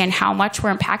understand how much we're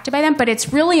impacted by them, but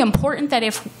it's really important that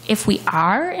if we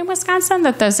are in Wisconsin,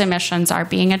 that those emissions are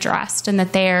being addressed and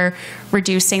that they're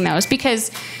reducing those,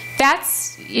 because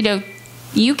that's,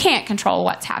 you can't control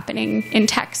what's happening in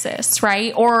Texas,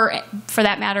 right? Or for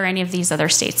that matter, any of these other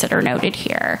states that are noted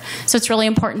here. So it's really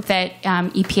important that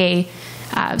EPA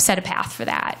set a path for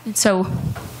that. So,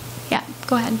 yeah,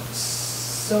 go ahead.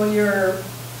 So your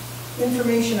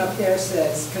information up there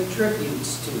says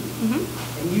contributes to,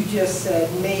 and you just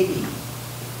said maybe.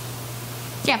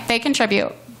 Yeah, they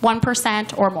contribute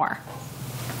 1% or more.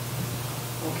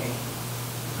 Okay.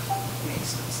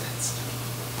 Makes no sense.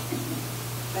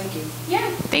 Thank you. Yeah,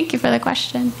 thank you for the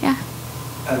question. Yeah.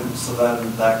 And so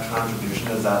then that contribution,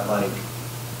 is that like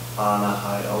on a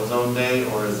high ozone day,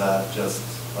 or is that just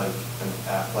like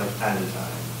any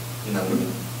time?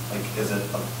 Like is it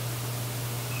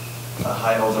a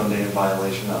high ozone day in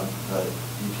violation of the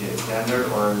EPA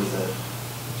standard, or is it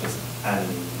just any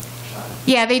time?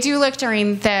 Yeah, they do look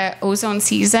during the ozone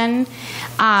season,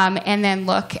 and then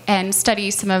look and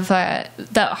study some of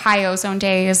the high ozone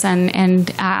days and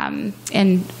kind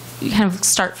of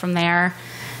start from there.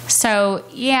 So,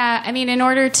 yeah, I mean, in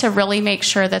order to really make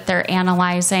sure that they're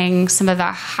analyzing some of the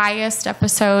highest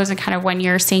episodes and kind of when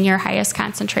you're seeing your highest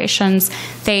concentrations,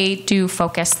 they do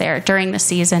focus there during the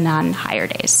season on higher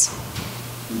days.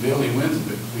 Daily wind's a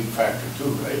big factor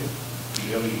too, right?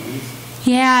 Daily winds.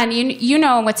 Yeah,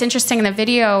 and what's interesting in the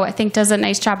video, I think, does a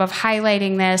nice job of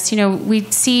highlighting this. We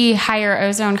see higher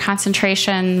ozone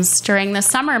concentrations during the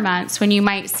summer months when you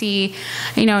might see,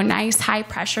 a nice high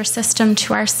pressure system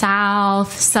to our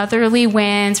south, southerly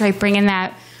winds, right, bringing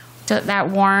that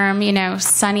warm,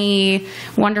 sunny,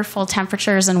 wonderful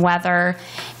temperatures and weather.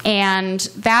 And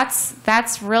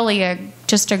that's really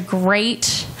just a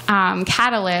great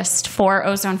catalyst for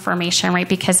ozone formation, right,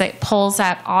 because it pulls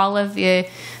up all of the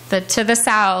to the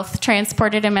south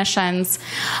transported emissions,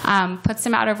 puts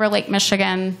them out over Lake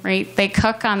Michigan, right? They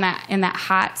cook in that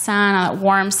hot sun on that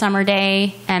warm summer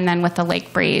day, and then with the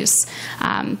lake breeze,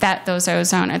 those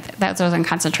ozone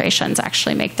concentrations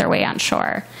actually make their way on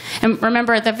shore. And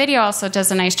remember, the video also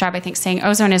does a nice job, I think, saying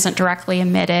ozone isn't directly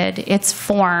emitted; it's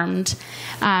formed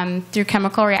through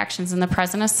chemical reactions in the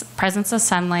presence of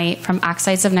sunlight from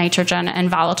oxides of nitrogen and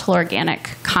volatile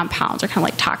organic compounds, or kind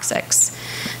of like toxics.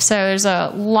 So there's a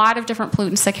lot of different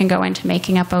pollutants that can go into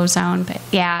making up ozone. But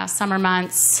yeah, summer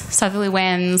months, southerly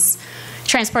winds,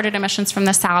 transported emissions from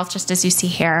the south, just as you see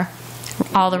here,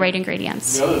 all the right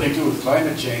ingredients. The other thing too with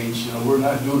climate change, we're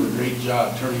not doing a great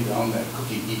job turning down that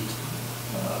cookie heat.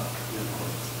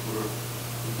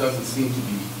 It doesn't seem to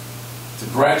be, it's a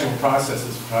gradual process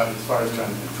as far as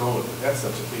trying to control it, but that's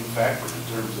such a big factor in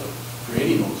terms of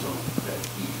creating ozone, that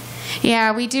heat.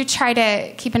 Yeah, we do try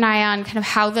to keep an eye on kind of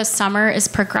how the summer is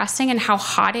progressing and how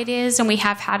hot it is, and we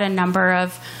have had a number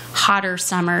of hotter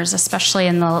summers, especially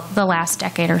in the last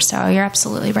decade or so. You're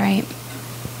absolutely right.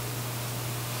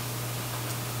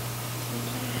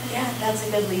 Yeah, that's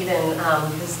a good lead-in,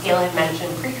 because Gail had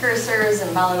mentioned precursors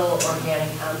and volatile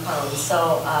organic compounds.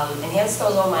 So Enhanced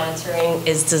Ozone Monitoring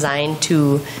is designed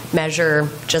to measure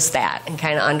just that and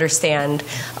kind of understand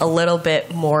a little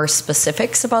bit more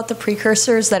specifics about the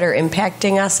precursors that are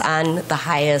impacting us on the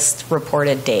highest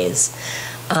reported days.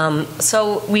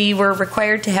 So we were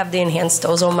required to have the enhanced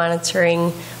ozone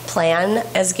monitoring plan,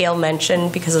 as Gail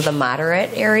mentioned, because of the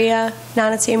moderate area,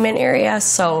 non-attainment area.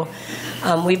 So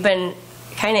we've been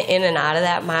kind of in and out of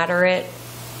that moderate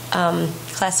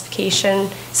classification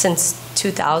since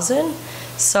 2000.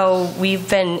 So we've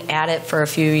been at it for a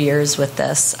few years with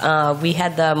this. We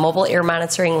had the mobile air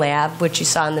monitoring lab, which you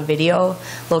saw in the video,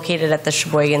 located at the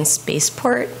Sheboygan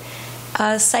Spaceport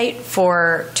site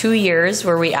for 2 years,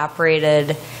 where we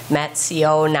operated MET,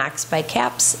 CO, NOx by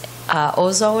caps,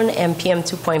 ozone, and PM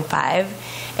 2.5.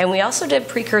 And we also did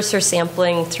precursor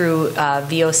sampling through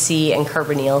VOC and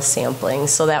carbonyl sampling.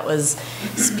 So that was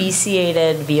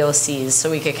speciated VOCs,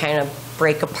 so we could kind of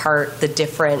break apart the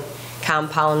different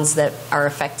compounds that are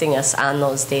affecting us on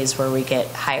those days where we get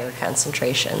higher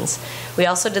concentrations. We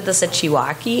also did this at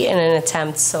Chihuahua in an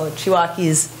attempt, so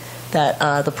Chihuahua's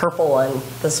the purple one.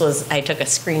 This was, I took a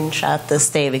screenshot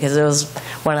this day because it was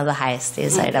one of the highest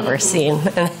days I'd ever seen.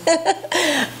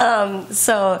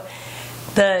 So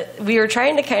we were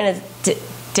trying to kind of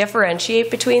differentiate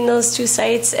between those two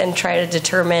sites and try to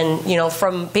determine,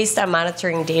 based on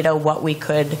monitoring data, what we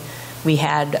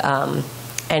had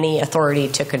any authority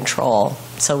to control,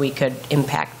 so we could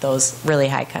impact those really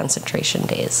high concentration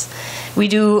days. We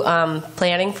do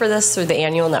planning for this through the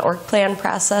annual network plan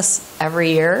process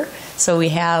every year. So we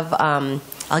have,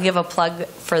 I'll give a plug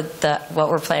for what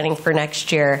we're planning for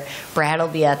next year. Brad will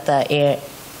be at the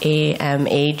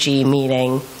AMAG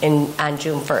meeting on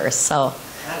June 1st. So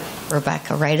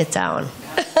Rebecca, write it down.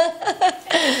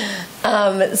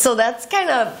 So that's kind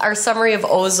of our summary of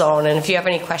ozone, and if you have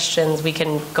any questions, we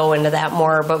can go into that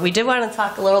more. But we did want to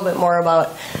talk a little bit more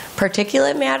about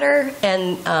particulate matter,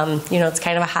 and it's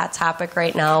kind of a hot topic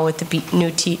right now with the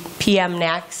new PM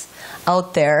NACs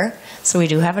out there. So we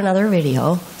do have another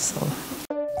video. So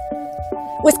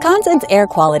Wisconsin's air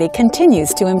quality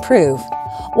continues to improve.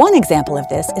 One example of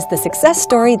this is the success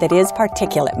story that is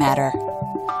particulate matter.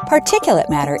 Particulate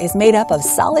matter is made up of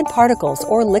solid particles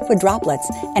or liquid droplets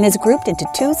and is grouped into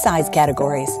two size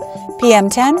categories,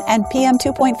 PM10 and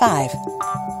PM2.5.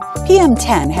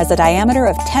 PM10 has a diameter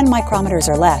of 10 micrometers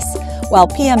or less, while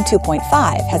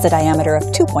PM2.5 has a diameter of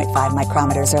 2.5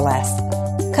 micrometers or less.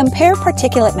 Compare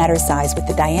particulate matter size with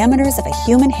the diameters of a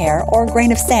human hair or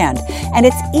grain of sand, and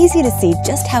it's easy to see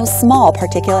just how small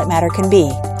particulate matter can be.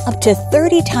 Up to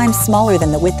 30 times smaller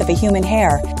than the width of a human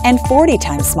hair and 40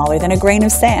 times smaller than a grain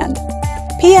of sand.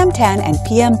 PM10 and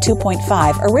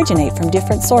PM2.5 originate from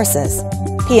different sources.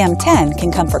 PM10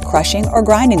 can come for crushing or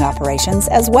grinding operations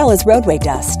as well as roadway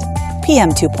dust.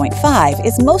 PM2.5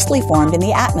 is mostly formed in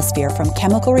the atmosphere from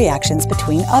chemical reactions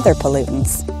between other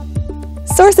pollutants.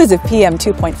 Sources of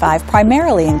PM2.5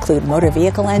 primarily include motor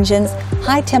vehicle engines,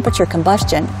 high-temperature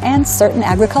combustion, and certain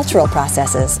agricultural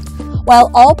processes.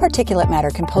 While all particulate matter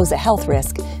can pose a health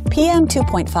risk,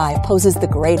 PM2.5 poses the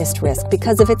greatest risk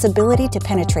because of its ability to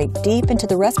penetrate deep into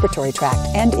the respiratory tract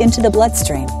and into the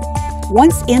bloodstream.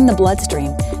 Once in the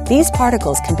bloodstream, these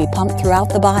particles can be pumped throughout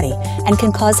the body and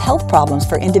can cause health problems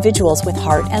for individuals with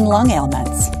heart and lung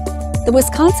ailments. The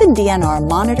Wisconsin DNR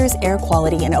monitors air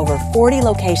quality in over 40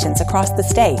 locations across the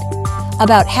state.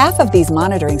 About half of these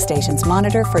monitoring stations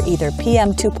monitor for either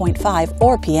PM2.5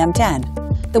 or PM10.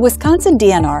 The Wisconsin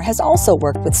DNR has also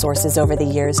worked with sources over the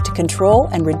years to control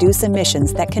and reduce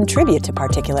emissions that contribute to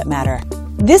particulate matter.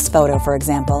 This photo, for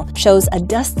example, shows a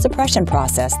dust suppression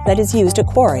process that is used at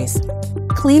quarries.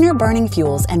 Cleaner burning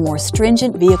fuels and more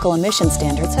stringent vehicle emission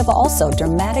standards have also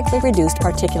dramatically reduced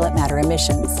particulate matter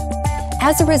emissions.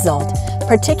 As a result,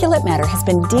 particulate matter has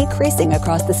been decreasing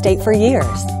across the state for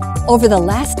years. Over the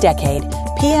last decade,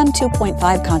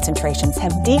 PM2.5 concentrations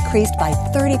have decreased by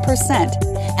 30%,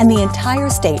 and the entire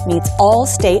state meets all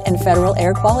state and federal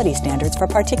air quality standards for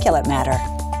particulate matter.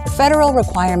 Federal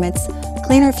requirements,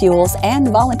 cleaner fuels, and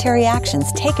voluntary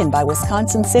actions taken by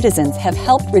Wisconsin citizens have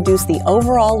helped reduce the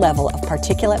overall level of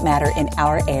particulate matter in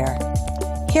our air.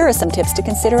 Here are some tips to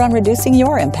consider on reducing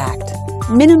your impact.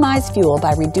 Minimize fuel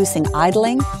by reducing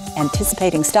idling,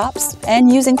 anticipating stops,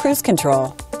 and using cruise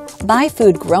control. Buy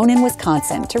food grown in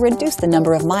Wisconsin to reduce the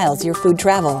number of miles your food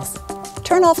travels.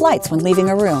 Turn off lights when leaving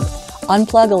a room.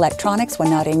 Unplug electronics when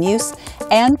not in use,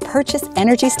 and purchase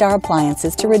Energy Star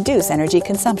appliances to reduce energy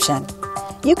consumption.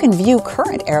 You can view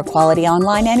current air quality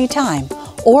online anytime,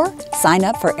 or sign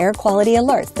up for air quality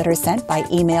alerts that are sent by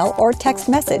email or text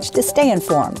message to stay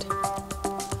informed.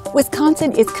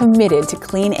 Wisconsin is committed to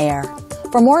clean air.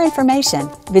 For more information,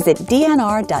 visit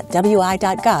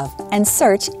dnr.wi.gov and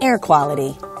search air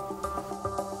quality.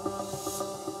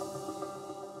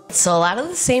 So a lot of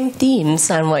the same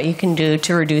themes on what you can do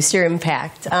to reduce your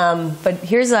impact. But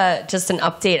here's just an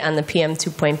update on the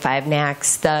PM2.5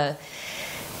 NACs.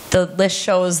 The list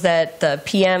shows that the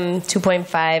PM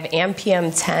 2.5 and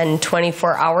PM 10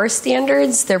 24-hour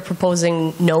standards, they're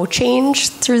proposing no change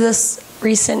through this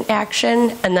recent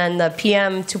action. And then the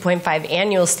PM 2.5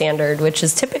 annual standard, which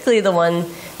is typically the one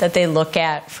that they look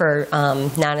at for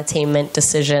non-attainment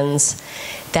decisions,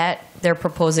 that they're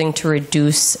proposing to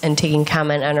reduce and taking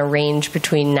comment on a range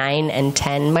between 9 and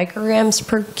 10 micrograms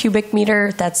per cubic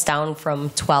meter. That's down from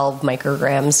 12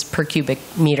 micrograms per cubic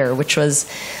meter, which was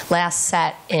last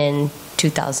set in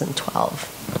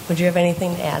 2012. Would you have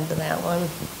anything to add to that one?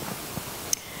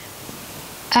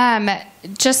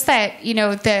 Just that, you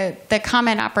know, the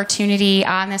comment opportunity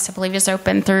on this, I believe, is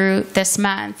open through this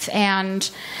month. And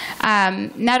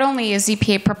not only is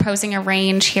EPA proposing a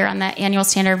range here on the annual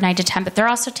standard of 9 to 10, but they're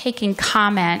also taking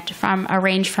comment from a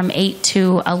range from 8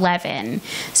 to 11.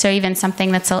 So even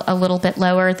something that's a little bit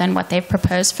lower than what they've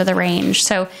proposed for the range.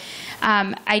 So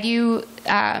I do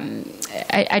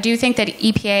think that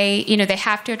EPA, you know, they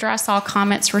have to address all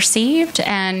comments received,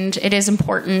 and it is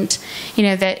important, you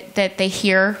know, that they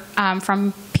hear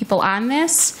from people on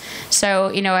this. So,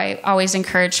 you know, I always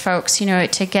encourage folks, you know,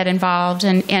 to get involved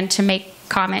and to make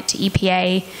comment to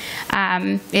EPA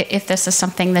if this is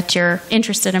something that you're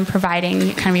interested in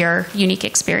providing kind of your unique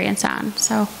experience on.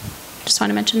 So just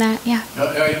want to mention that, yeah.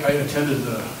 I attended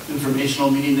the informational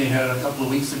meeting they had a couple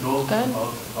of weeks ago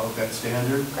about that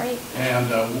standard. Great. And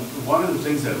one of the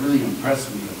things that really impressed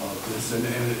me about this, and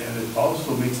it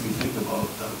also makes me think about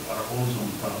our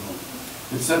ozone problem.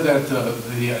 It said that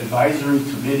the advisory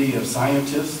committee of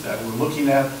scientists that were looking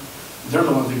at, they're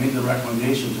the ones that made the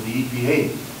recommendation to the EPA.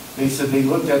 They said they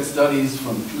looked at studies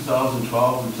from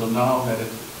 2012 until now that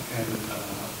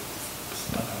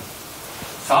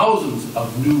thousands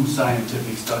of new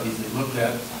scientific studies they looked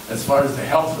at as far as the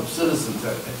health of citizens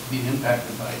that are being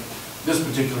impacted by this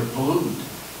particular pollutant.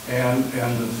 And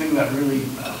the thing that really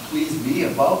pleased me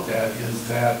about that is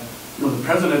that, you know, the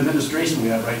present administration we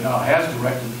have right now has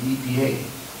directed the EPA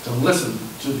to listen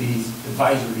to these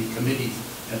advisory committees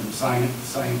and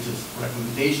scientists'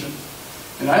 recommendations.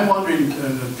 And I'm wondering,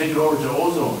 take it over to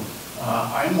ozone,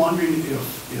 I'm wondering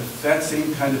if that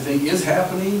same kind of thing is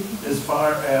happening as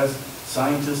far as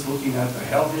scientists looking at the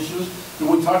health issues.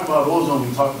 When we talk about ozone,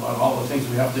 we talk about all the things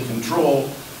we have to control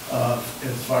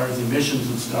as far as emissions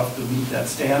and stuff to meet that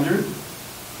standard.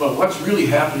 But what's really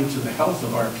happening to the health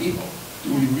of our people?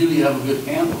 Do we really have a good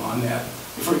handle on that?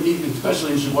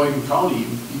 Especially in Sheboygan County,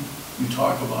 you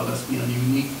talk about us being in a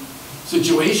unique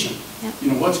situation. Yep.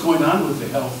 You know, what's going on with the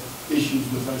health issues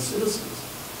with our citizens?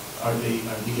 Are they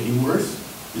getting worse?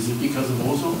 Is it because of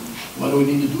ozone? What do we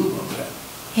need to do about that?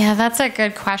 Yeah, that's a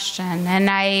good question, and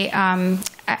I'm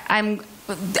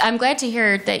glad to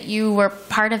hear that you were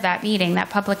part of that meeting, that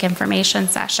public information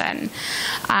session.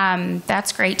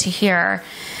 That's great to hear.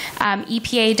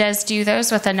 EPA does do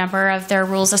those with a number of their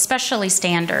rules, especially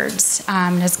standards.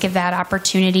 Does give that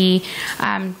opportunity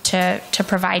to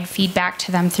provide feedback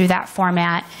to them through that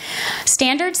format.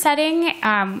 Standard setting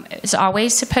is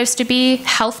always supposed to be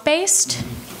health-based,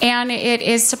 and it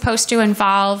is supposed to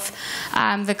involve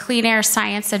the Clean Air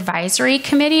Science Advisory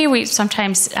Committee. We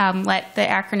sometimes let the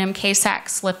acronym KSAC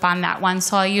slip on that one,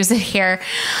 so I'll use it here.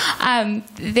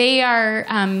 They are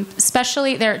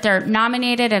they're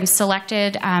nominated and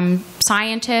selected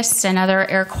scientists and other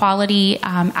air quality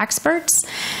experts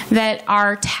that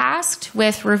are tasked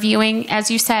with reviewing, as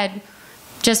you said,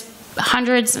 just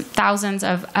hundreds of thousands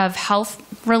of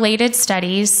health-related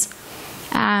studies,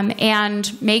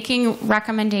 and making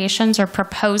recommendations or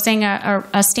proposing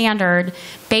a standard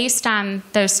based on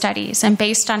those studies and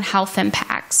based on health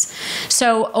impacts.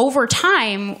 So over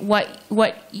time, what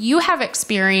you have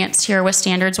experienced here with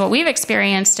standards, what we've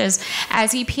experienced is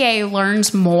as EPA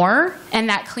learns more, and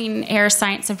that Clean Air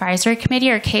Science Advisory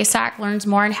Committee, or KSAC, learns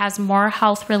more and has more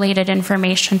health-related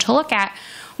information to look at,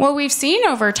 what we've seen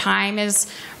over time is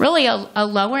really a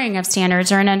lowering of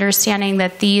standards, or an understanding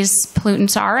that these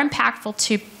pollutants are impactful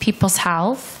to people's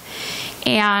health,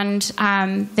 and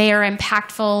they are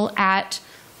impactful at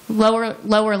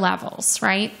lower levels,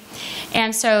 right?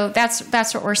 And so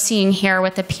that's what we're seeing here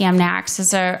with the PMNACs,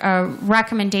 is a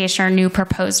recommendation or new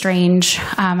proposed range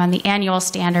on the annual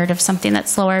standard of something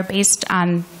that's lower based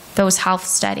on those health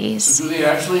studies. So do they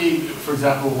actually, for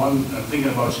example, I'm thinking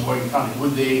about Sheboygan County,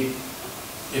 would they,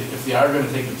 if they are going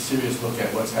to take a serious look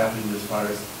at what's happening as far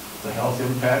as the health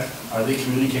impact, are they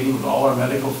communicating with all our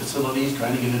medical facilities,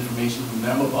 trying to get information from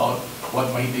them about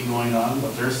what might be going on,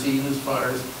 what they're seeing as far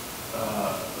as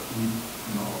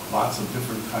lots of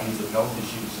different kinds of health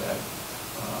issues that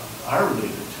are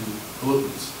related to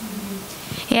pollutants.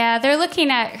 Yeah, they're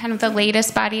looking at kind of the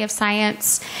latest body of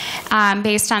science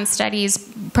based on studies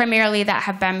primarily that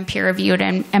have been peer-reviewed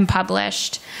and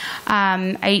published.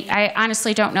 I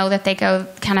honestly don't know that they go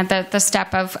kind of the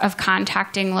step of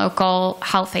contacting local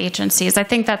health agencies. I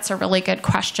think that's a really good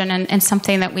question and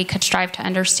something that we could strive to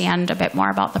understand a bit more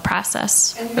about the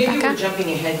process. And maybe Rebecca? we're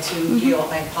jumping ahead to Gail,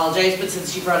 I apologize, but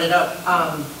since you brought it up,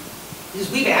 because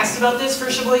we've asked about this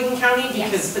for Sheboygan County,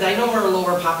 because, but I know we're a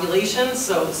lower population,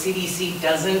 so CDC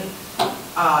doesn't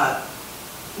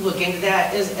look into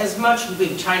that as much.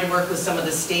 We've tried to work with some of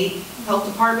the state health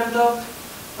department though.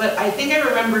 But I think I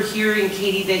remember hearing,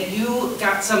 Katie, that you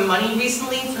got some money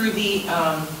recently through the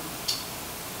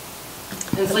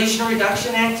Inflation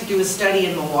Reduction Act to do a study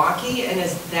in Milwaukee, and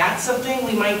is that something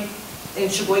we might in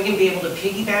Sheboygan be able to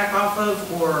piggyback off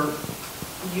of or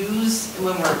use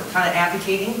when we're kind of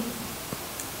advocating?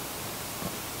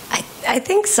 I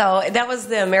think so. That was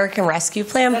the American Rescue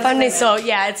Plan funding. So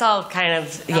yeah, it's all kind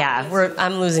of,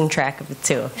 I'm losing track of it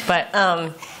too. But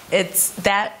it's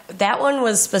that one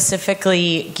was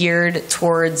specifically geared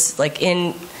towards, like,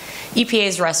 in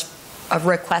EPA's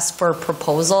request for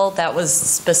proposal that was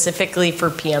specifically for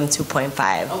PM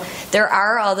 2.5. Okay. There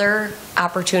are other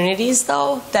opportunities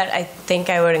though that I think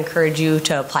I would encourage you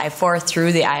to apply for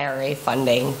through the IRA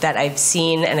funding that I've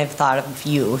seen and I've thought of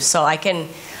you. So I can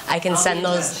send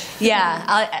those.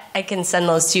 Yeah, I can send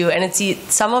those to you, and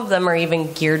some of them are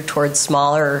even geared towards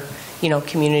smaller,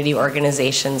 community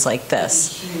organizations like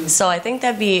this. So I think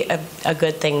that'd be a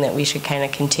good thing that we should kind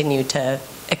of continue to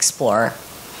explore.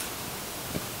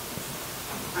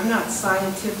 I'm not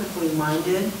scientifically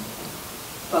minded,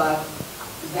 but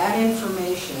that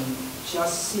information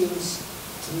just seems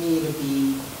to me to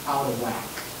be out of whack.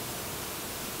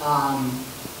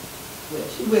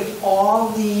 With all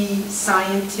the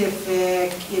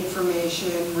scientific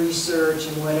information, research,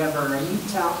 and whatever,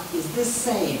 is this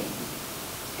saying,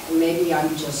 and maybe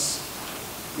I'm just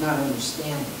not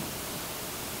understanding,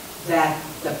 that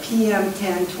the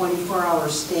PM10 24-hour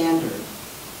standard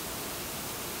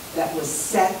that was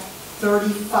set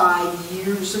 35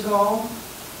 years ago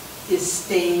is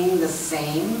staying the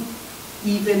same,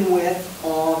 even with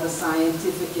all the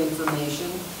scientific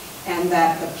information? And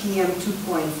that the PM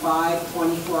 2.5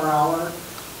 24-hour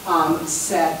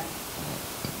set,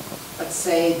 let's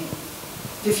say,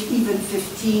 even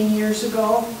 15 years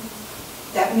ago,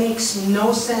 that makes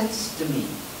no sense to me.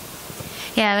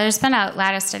 Yeah, there's been a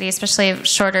lot of studies, especially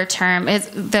shorter term.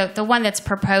 The one that's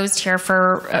proposed here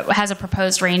has a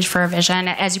proposed range for revision,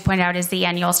 as you pointed out, is the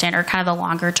annual standard, kind of the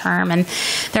longer term. And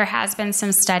there has been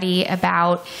some study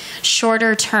about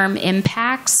shorter term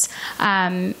impacts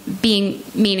being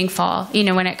meaningful,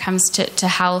 when it comes to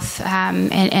health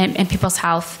and people's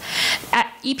health.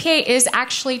 EPA is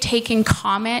actually taking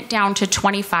comment down to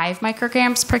 25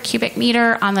 micrograms per cubic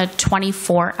meter on the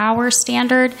 24-hour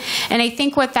standard. And I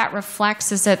think what that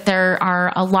reflects is that there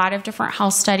are a lot of different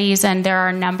health studies, and there are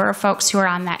a number of folks who are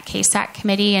on that KSAC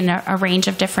committee and a range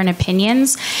of different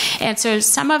opinions. And so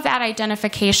some of that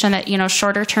identification that,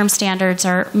 shorter term standards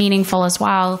are meaningful as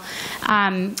well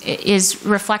is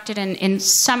reflected in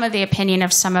some of the opinion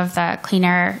of some of the Clean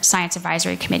Air Science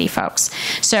Advisory Committee folks.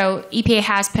 So EPA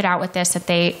has put out with this that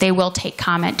they will take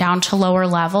comment down to lower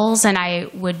levels, and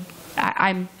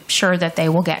I'm sure that they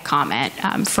will get comment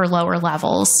for lower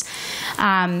levels.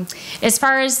 As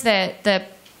far as the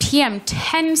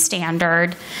PM10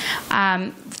 standard,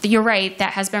 you're right,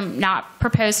 that has been not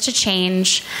proposed to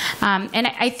change. And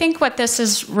I think what this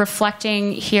is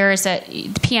reflecting here is that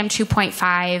PM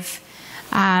 2.5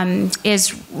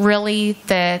 is really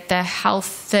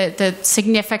the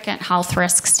significant health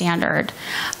risk standard.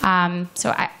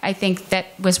 So I think that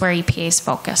was where EPA's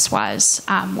focus was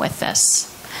with this.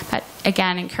 But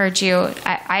again,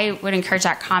 I would encourage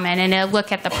that comment and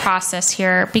look at the process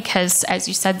here, because as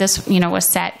you said, this was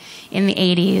set in the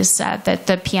 80s,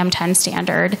 the PM10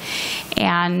 standard,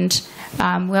 and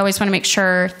we always want to make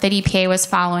sure that EPA was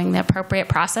following the appropriate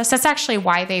process. That's actually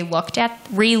why they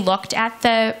re-looked at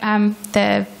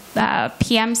the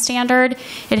PM standard.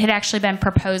 It had actually been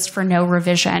proposed for no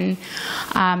revision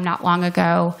not long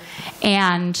ago,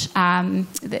 and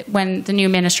when the new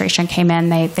administration came in,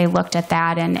 they looked at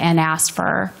that and asked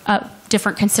for a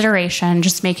different consideration,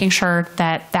 just making sure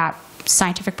that that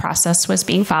scientific process was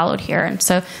being followed here. And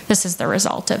so this is the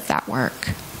result of that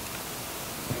work.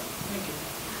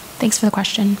 Thanks for the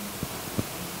question.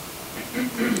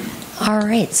 All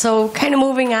right, so kind of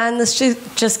moving on, this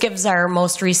just gives our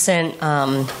most recent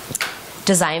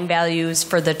design values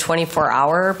for the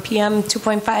 24-hour PM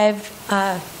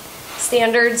 2.5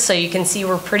 standard, so you can see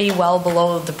we're pretty well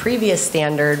below the previous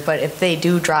standard, but if they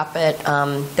do drop it,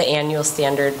 the annual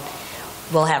standard,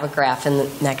 we'll have a graph in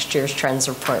next year's trends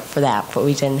report for that, but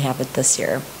we didn't have it this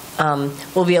year.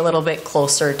 We'll be a little bit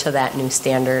closer to that new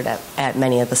standard at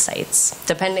many of the sites,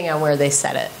 depending on where they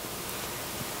set it.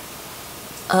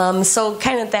 So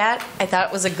kind of that, I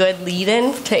thought was a good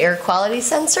lead-in to air quality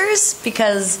sensors,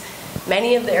 because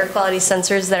many of the air quality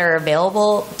sensors that are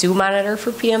available do monitor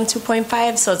for PM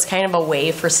 2.5, so it's kind of a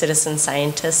way for citizen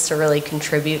scientists to really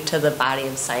contribute to the body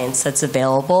of science that's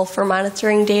available for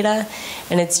monitoring data.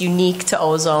 And it's unique to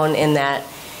ozone in that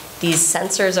these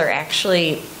sensors are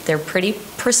actually, they're pretty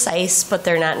precise, but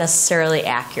they're not necessarily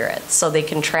accurate. So they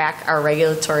can track our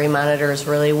regulatory monitors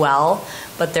really well,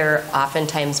 but they're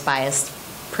oftentimes biased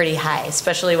pretty high,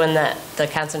 especially when the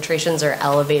concentrations are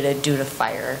elevated due to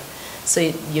fire. So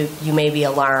you may be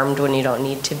alarmed when you don't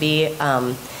need to be.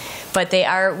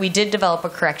 But we did develop a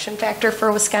correction factor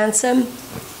for Wisconsin,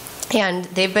 and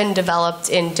they've been developed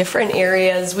in different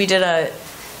areas. We did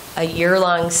a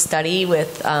year-long study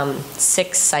with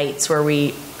 6 sites where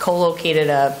we co-located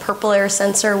a purple air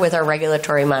sensor with our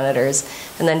regulatory monitors,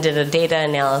 and then did a data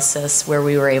analysis where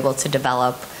we were able to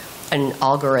develop an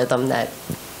algorithm that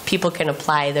people can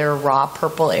apply their raw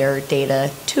purple air data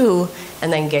to,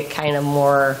 and then get kind of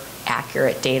more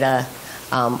accurate data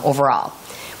overall.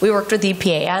 We worked with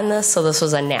EPA on this, so this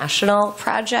was a national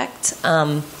project.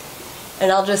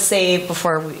 And I'll just say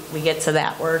before we get to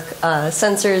that work,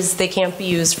 sensors, they can't be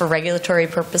used for regulatory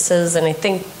purposes, and I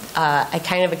think I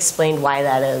kind of explained why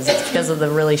that is. It's because of the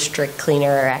really strict Clean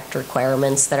Air Act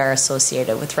requirements that are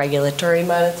associated with regulatory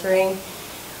monitoring.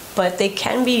 But they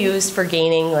can be used for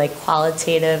gaining like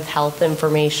qualitative health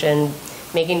information,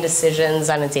 making decisions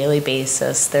on a daily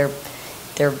basis. They're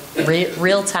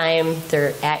real time,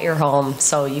 they're at your home,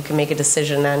 so you can make a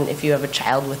decision on if you have a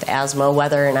child with asthma,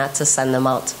 whether or not to send them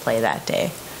out to play that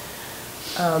day.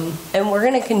 And we're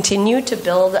going to continue to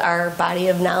build our body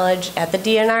of knowledge at the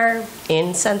DNR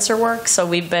in sensor work. So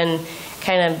we've been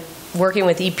kind of working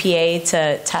with EPA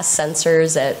to test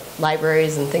sensors at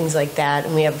libraries and things like that,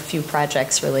 and we have a few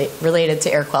projects related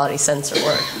to air quality sensor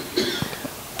work.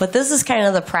 But this is kind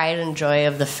of the pride and joy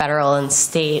of the federal and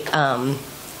state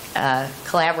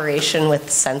collaboration with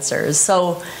sensors.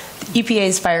 So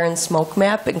EPA's Fire and Smoke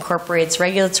Map incorporates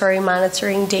regulatory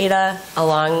monitoring data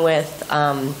along with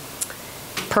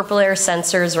purple air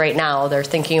sensors right now. They're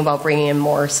thinking about bringing in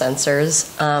more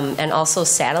sensors, and also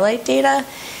satellite data.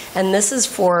 And this is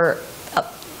for,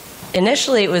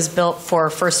 initially it was built for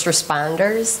first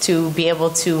responders to be able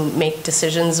to make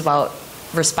decisions about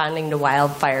responding to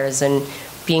wildfires and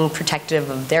being protective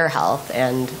of their health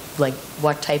and like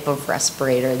what type of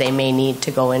respirator they may need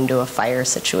to go into a fire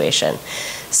situation.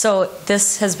 So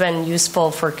this has been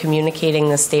useful for communicating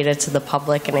this data to the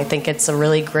public, and I think it's a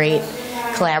really great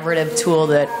collaborative tool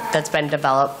that's been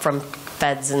developed from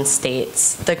feds and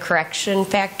states. The correction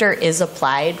factor is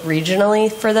applied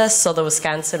regionally for this, so the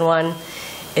Wisconsin one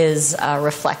is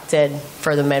reflected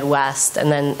for the Midwest,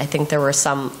 and then I think there were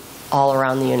some all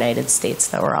around the United States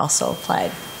that were also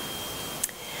applied.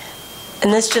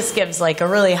 And this just gives like a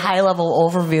really high-level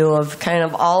overview of kind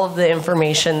of all of the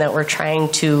information that we're trying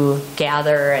to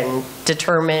gather and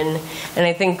determine. And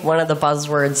I think one of the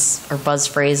buzzwords or buzz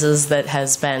phrases that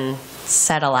has been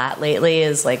said a lot lately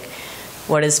is like,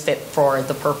 what is fit for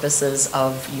the purposes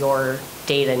of your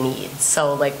data needs?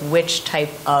 So like which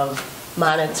type of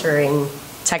monitoring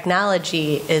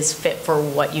technology is fit for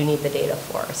what you need the data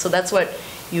for? So that's what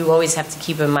you always have to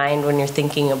keep in mind when you're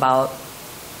thinking about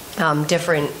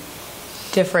different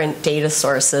data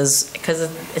sources, because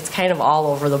it's kind of all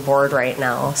over the board right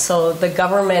now. So the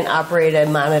government operated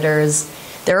monitors,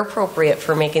 they're appropriate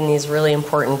for making these really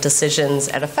important decisions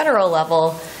at a federal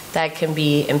level that can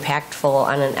be impactful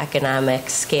on an economic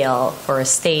scale for a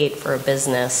state, for a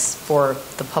business, for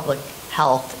the public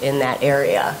health in that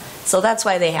area. So that's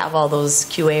why they have all those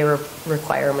QA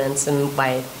requirements and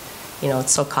why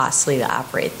it's so costly to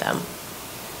operate them.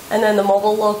 And then the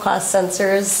mobile low-cost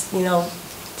sensors,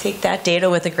 take that data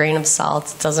with a grain of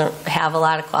salt. It doesn't have a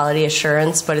lot of quality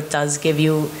assurance, but it does give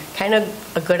you kind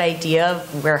of a good idea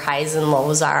of where highs and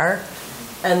lows are.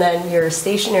 And then your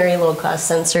stationary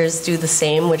low-cost sensors do the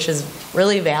same, which is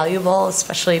really valuable,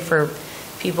 especially for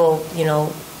people,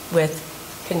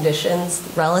 with conditions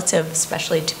relative,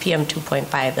 especially to PM 2.5.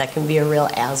 That can be a real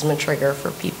asthma trigger for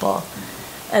people.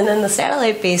 And then the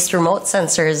satellite-based remote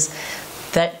sensors,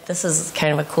 this is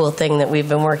kind of a cool thing that we've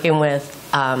been working with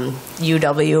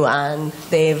UW on.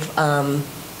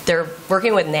 They're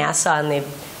working with NASA, and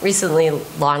they've recently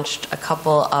launched a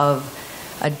couple of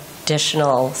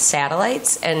additional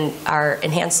satellites, and our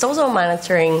enhanced ozone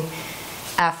monitoring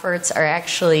efforts are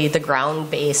actually the ground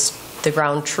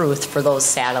truth for those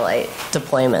satellite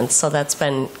deployments. So that's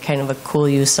been kind of a cool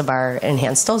use of our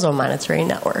enhanced ozone monitoring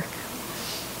network.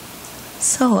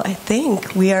 So I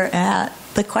think we are at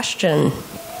the question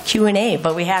Q&A,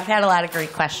 but we have had a lot of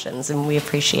great questions, and we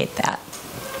appreciate that.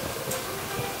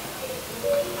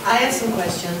 I have some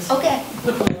questions. Okay.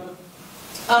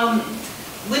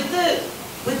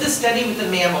 With the study with the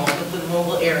mammal, with the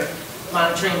mobile air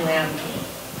monitoring lab,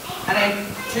 and I'm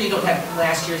sure you don't have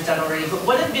last year's done already, but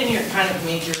what have been your kind of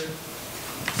major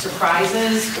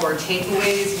surprises or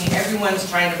takeaways? I mean, everyone's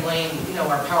trying to blame,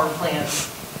 our power plants.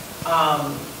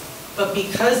 But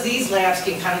because these labs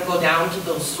can kind of go down to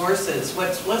those sources,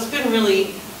 what's been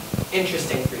really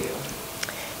interesting for you?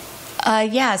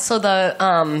 Yeah, so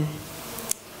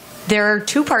there are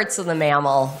two parts of the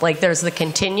mammal. Like, there's the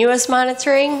continuous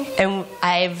monitoring, and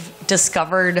I've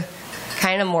discovered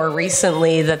kind of more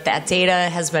recently that data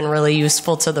has been really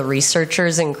useful to the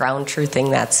researchers in ground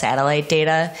truthing that satellite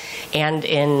data, and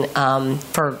in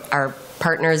for our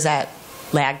partners at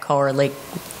LAGCO or Lake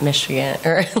Michigan,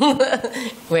 or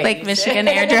Lake Michigan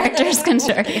Air Directors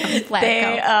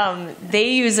Consortium. They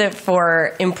use it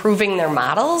for improving their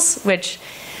models, which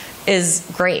is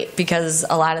great because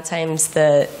a lot of times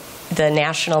the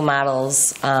national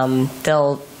models,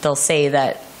 they'll say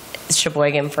that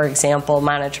Sheboygan, for example,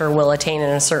 monitor will attain in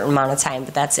a certain amount of time,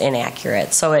 but that's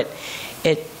inaccurate. So it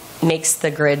makes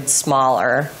the grid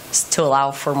smaller to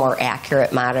allow for more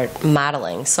accurate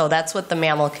modeling. So that's what the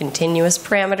mammal continuous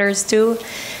parameters do.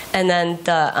 And then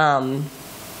the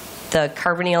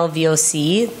carbonyl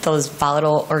VOC, those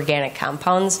volatile organic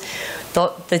compounds,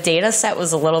 the data set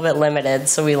was a little bit limited,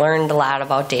 so we learned a lot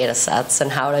about data sets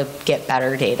and how to get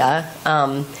better data.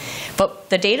 But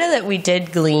the data that we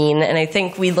did glean, and I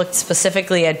think we looked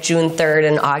specifically at June 3rd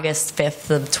and August 5th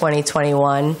of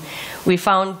 2021, we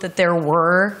found that there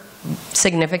were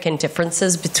significant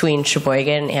differences between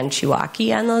Sheboygan and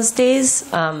Chilwaukee on those days.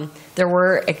 There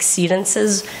were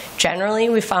exceedances. Generally,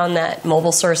 we found that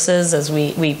mobile sources, as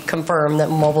we confirmed that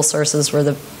mobile sources were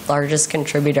the largest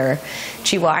contributor.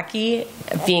 Chilwaukee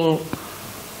being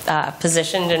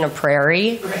positioned in a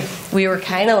prairie, we were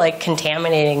kind of like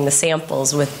contaminating the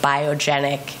samples with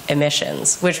biogenic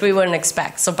emissions, which we wouldn't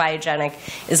expect. So biogenic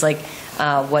is like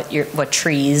what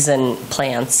trees and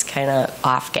plants kind of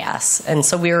off-gas. And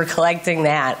so we were collecting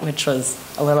that, which was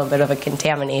a little bit of a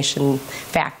contamination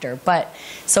factor. But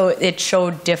so it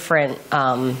showed different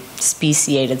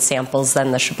speciated samples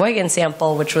than the Sheboygan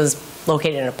sample, which was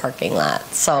located in a parking lot.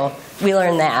 So we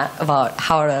learned that about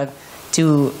how to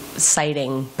do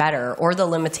siting better, or the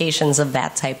limitations of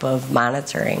that type of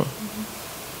monitoring.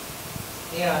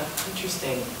 Yeah,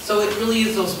 interesting. So it really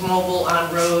is those mobile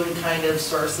on-road kind of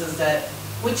sources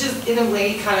which is in a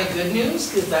way kind of good news,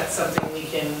 because that's something we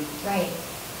can,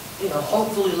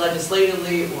 hopefully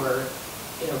legislatively or,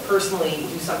 personally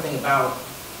do something about.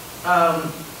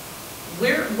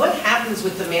 What happens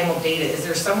with the mammal data? Is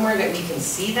there somewhere that we can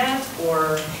see that,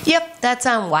 or? Yep, that's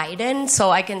on Widen, so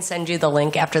I can send you the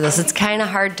link after this. It's kind of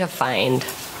hard to find,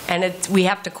 and we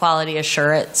have to quality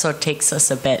assure it, so it takes us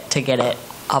a bit to get it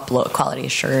quality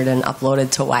assured and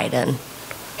uploaded to Widen.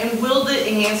 And will the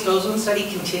Enhanced Ozone Study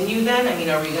continue then? I mean,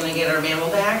 are we going to get our mammal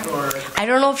back, or? I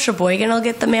don't know if Sheboygan will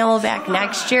get the mammal back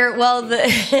next year. Well,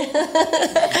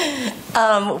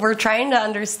 we're trying to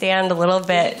understand a little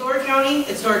bit. Is it Door County?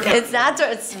 It's Door County. It's not.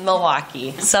 It's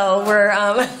Milwaukee. So we're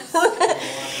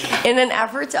in an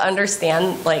effort to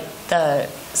understand like the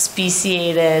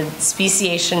speciation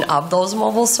of those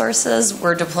mobile sources.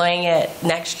 We're deploying it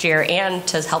next year, and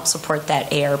to help support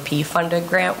that ARP funded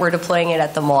grant, we're deploying it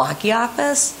at the Milwaukee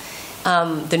office.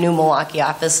 The new Milwaukee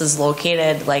office is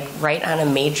located like right on a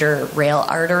major rail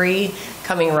artery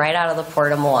coming right out of the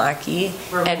port of Milwaukee.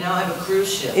 Where we now have a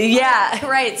cruise ship. Yeah,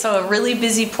 right. So a really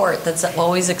busy port that's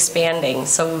always expanding.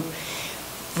 So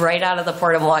right out of the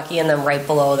port of Milwaukee, and then right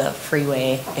below the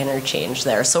freeway interchange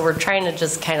there. So we're trying to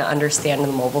just kind of understand the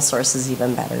mobile sources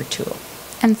even better too.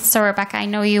 And so, Rebecca, I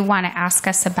know you want to ask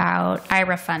us about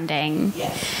IRA funding.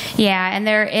 Yes. Yeah, and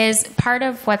there is part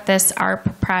of what this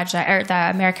ARP project, or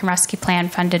the American Rescue Plan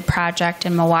funded project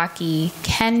in Milwaukee,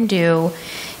 can do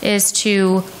is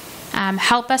to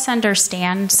help us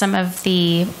understand some of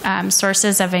the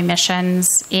sources of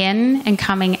emissions in and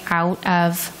coming out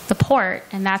of the port,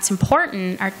 and that's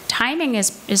important. Our timing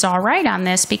is all right on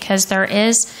this because there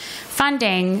is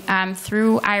funding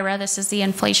through IRA. This is the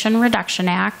Inflation Reduction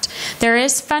Act. There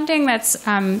is funding that's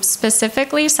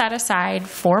specifically set aside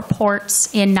for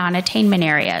ports in non-attainment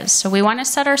areas. So we want to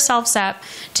set ourselves up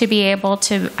to be able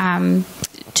to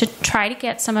to try to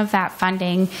get some of that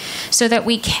funding so that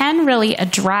we can really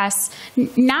address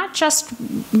not just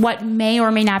what may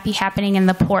or may not be happening in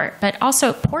the port, but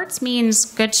also ports means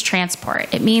goods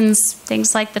transport. It means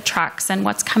things like the trucks and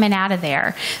what's coming out of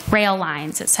there, rail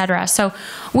lines, et cetera. So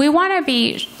we want to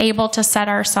be able to set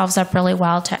ourselves up really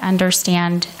well to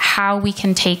understand how we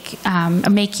can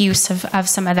make use of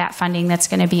some of that funding that's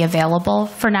going to be available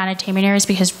for non-attainment areas,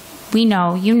 because we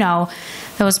know, you know,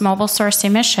 those mobile source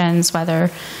emissions, whether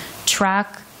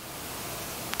truck,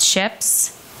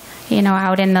 ships, you know,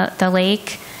 out in the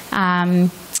lake,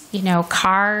 you know,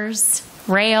 cars,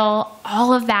 rail,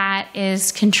 all of that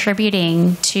is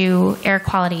contributing to air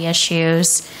quality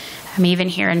issues, even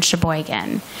here in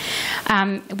Sheboygan.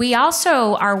 We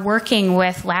also are working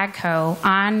with LAGCO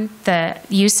on the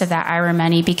use of that IRA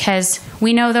money, because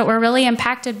we know that we're really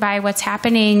impacted by what's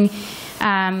happening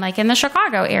like in the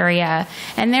Chicago area.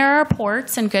 And there are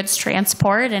ports and goods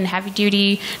transport and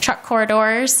heavy-duty truck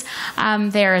corridors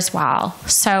there as well.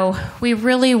 So we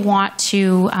really want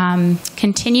to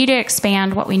continue to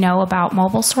expand what we know about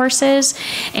mobile sources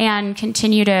and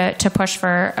continue to push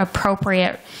for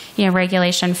appropriate, you know,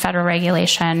 regulation, federal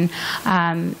regulation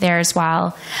there as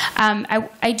well.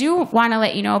 I do want to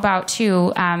let you know about,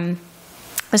 too,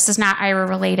 this is not IRA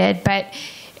related, but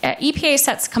EPA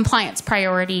sets compliance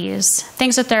priorities,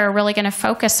 things that they're really going to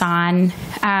focus on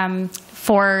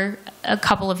for a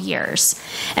couple of years.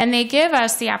 And they give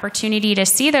us the opportunity to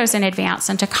see those in advance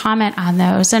and to comment on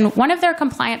those. And one of their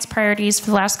compliance priorities for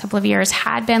the last couple of years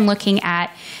had been looking at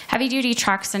heavy-duty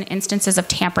trucks and instances of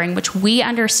tampering, which we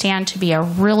understand to be a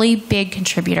really big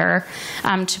contributor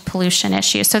to pollution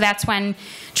issues. So that's when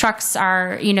trucks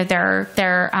are, you know,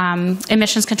 their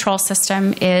emissions control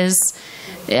system is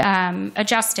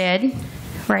adjusted,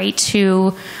 right,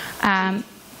 to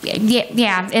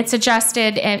it's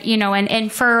adjusted, you know,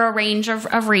 and for a range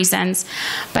of reasons,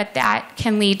 but that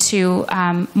can lead to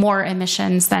more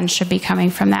emissions than should be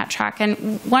coming from that truck.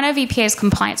 And one of EPA's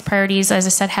compliance priorities, as I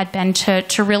said, had been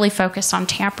to really focus on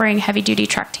tampering, heavy-duty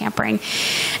truck tampering.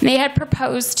 And they had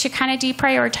proposed to kind of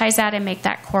deprioritize that and make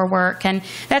that core work. And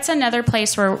that's another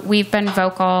place where we've been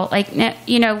vocal. Like,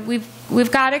 you know,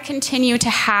 we've got to continue to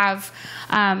have.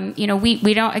 You know,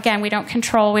 we don't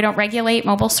control, we don't regulate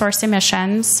mobile source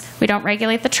emissions, we don't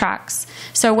regulate the trucks.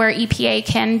 So where EPA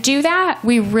can do that,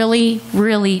 we really,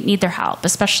 really need their help,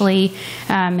 especially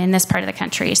in this part of the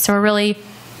country. So we're really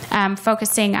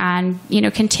focusing on, you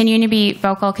know, continuing to be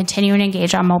vocal, continuing to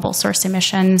engage on mobile source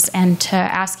emissions, and to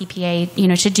ask EPA, you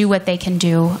know, to do what they can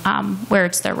do where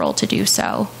it's their role to do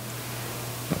so.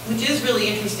 Which is really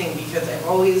interesting, because I've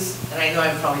always, and I know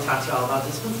I've probably talked to you all about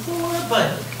this before,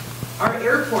 but our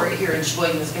airport here in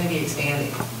Sheboygan is going to be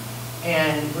expanding,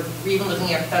 and we're even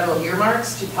looking at federal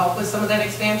earmarks to help with some of that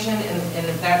expansion, and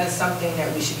if that is something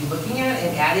that we should be looking at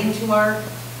and adding to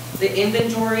the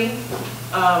inventory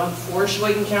for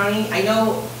Sheboygan County. I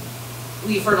know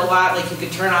we've heard a lot, like you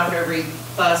could turn off every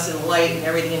bus and light and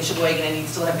everything in Sheboygan and you'd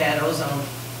still have bad ozone.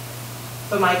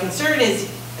 But my concern is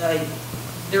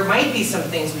there might be some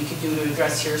things we could do to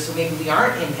address here, so maybe we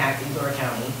aren't impacting Door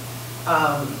County.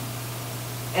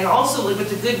 And also with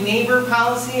the good neighbor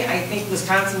policy, I think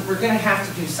Wisconsin, we're going to have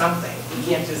to do something. We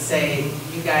can't just say,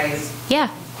 you guys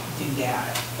do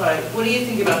that. But what do you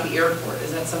think about the airport?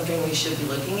 Is that something we should be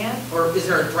looking at? Or is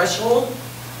there a threshold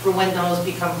for when those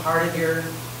become part of your?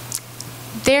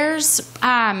 There's,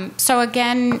 so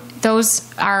again,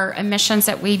 those are emissions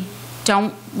that we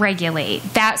don't regulate.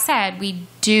 That said, we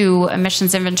do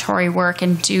emissions inventory work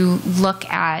and do look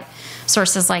at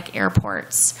sources like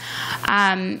airports.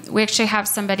 We actually have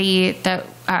somebody that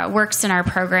works in our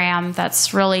program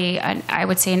that's really, I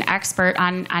would say, an expert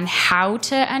on how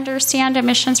to understand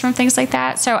emissions from things like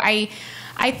that. So I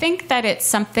think that it's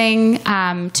something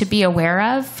to be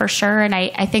aware of, for sure, and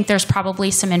I think there's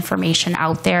probably some information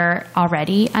out there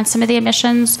already on some of the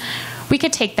emissions. We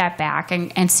could take that back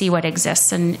and see what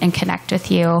exists and connect with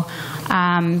you,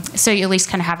 so you at least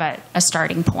kind of have a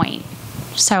starting point.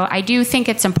 So I do think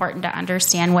it's important to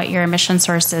understand what your emission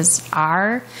sources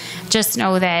are. Just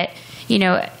know that, you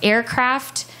know,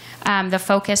 aircraft, the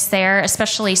focus there,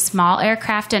 especially small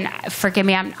aircraft, and forgive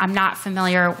me, I'm not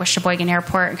familiar with Sheboygan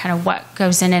Airport and kind of what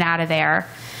goes in and out of there.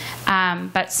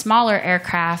 But smaller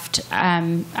aircraft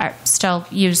still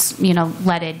use, you know,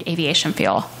 leaded aviation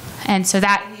fuel. And so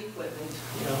that,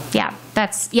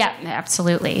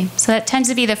 absolutely. So that tends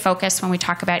to be the focus when we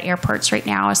talk about airports right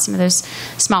now, is some of those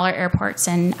smaller airports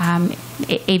and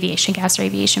aviation gas or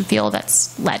aviation fuel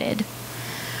that's leaded.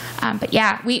 But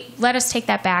yeah, let us take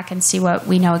that back and see what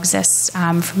we know exists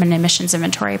from an emissions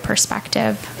inventory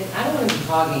perspective. And I don't want to be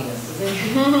hogging this.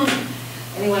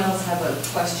 Does anyone else have a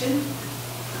question?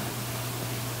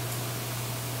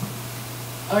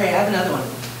 All right, I have another one.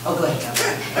 Oh, go ahead.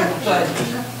 Go ahead.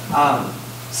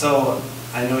 So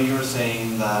I know you were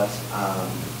saying that,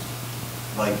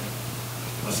 like,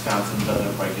 Wisconsin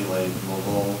doesn't regulate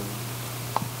mobile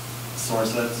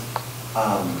sources.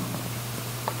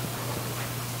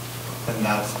 And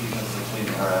that's because the Clean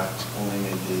Air Act only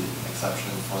made the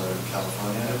exception for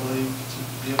California, I believe, to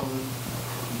be able to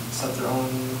set their own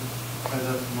kind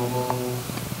of mobile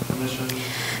emissions.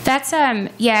 That's,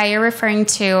 yeah, you're referring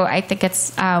to, I think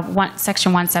it's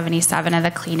Section 177 of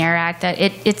the Clean Air Act, that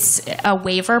it's a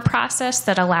waiver process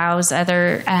that allows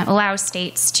allows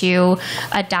states to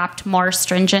adopt more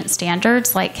stringent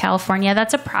standards like California.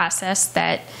 That's a process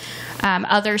that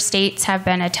other states have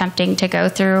been attempting to go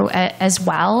through as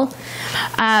well.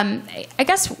 I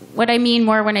guess what I mean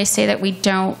more when I say that we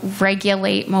don't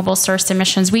regulate mobile source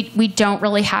emissions, we don't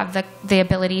really have the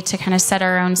ability to kind of set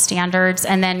our own standards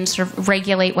and then sort of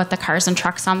regulate what the cars and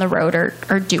trucks on the road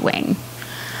are doing.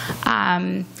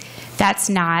 That's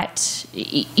not,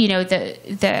 you know,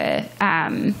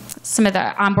 some of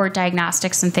the onboard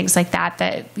diagnostics and things like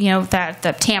that, you know,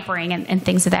 the tampering and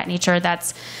things of that nature,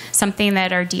 that's something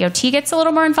that our DOT gets a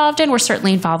little more involved in. We're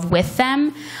certainly involved with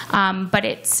them, but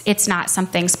it's not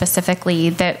something specifically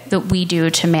that we do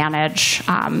to manage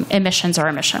emissions or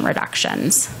emission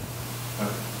reductions. Okay.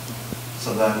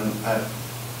 So then,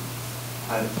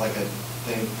 I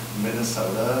think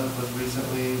Minnesota was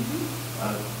recently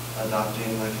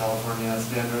adopting the California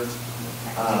standards.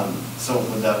 So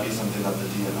would that be something that the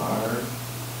DNR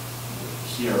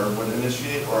here would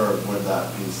initiate, or would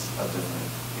that be a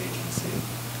different agency?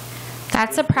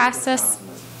 That's a process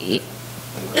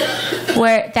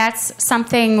where that's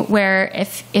something where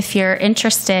if you're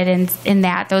interested in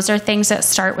that, those are things that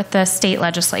start with the state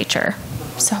legislature.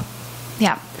 So,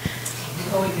 yeah.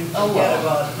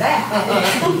 About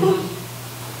that.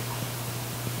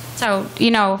 So, you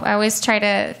know, I always try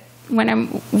to, when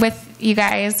I'm with you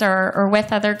guys or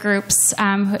with other groups,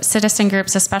 citizen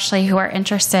groups especially who are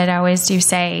interested, I always do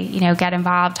say, you know, get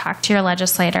involved, talk to your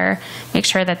legislator, make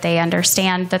sure that they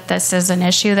understand that this is an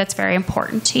issue that's very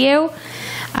important to you.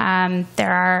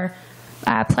 There are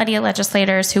plenty of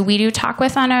legislators who we do talk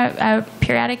with on a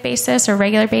periodic basis or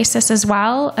regular basis as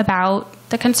well about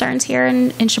the concerns here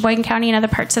in Sheboygan County and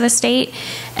other parts of the state.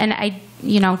 And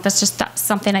you know, that's just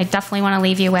something I definitely want to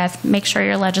leave you with. Make sure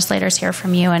your legislators hear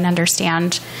from you and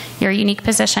understand your unique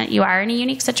position. You are in a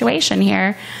unique situation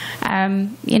here,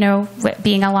 you know,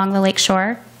 being along the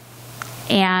lakeshore.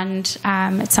 And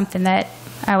it's something that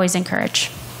I always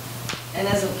encourage. And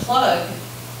as a plug,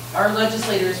 our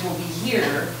legislators will be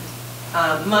here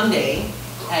Monday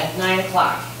at 9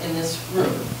 o'clock in this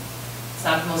room. It's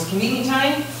not the most convenient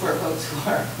time for folks who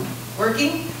are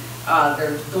working.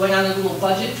 They're going on a little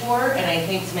budget tour, and I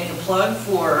think to make a plug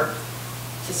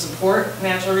to support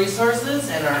natural resources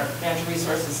and our natural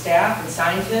resources staff and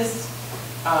scientists,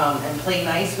 and play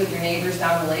nice with your neighbors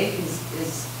down the lake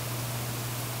is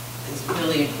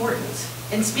really important.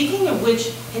 And speaking of which,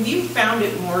 have you found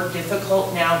it more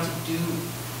difficult now to do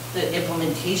the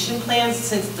implementation plans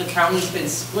since the county's been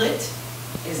split?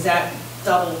 Is that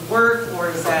double work, or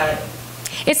is that?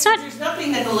 It's not. There's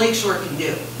nothing that the lakeshore can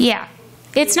do. Yeah.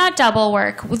 It's not double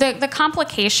work. The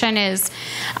complication is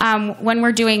when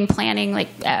we're doing planning, like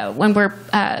when we're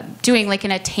doing like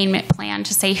an attainment plan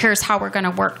to say, here's how we're going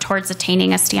to work towards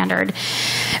attaining a standard.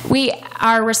 We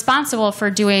are responsible for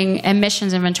doing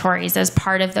emissions inventories as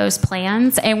part of those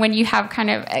plans. And when you have kind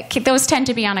of, those tend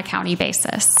to be on a county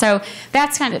basis. So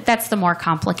that's the more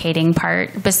complicating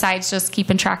part, besides just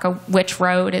keeping track of which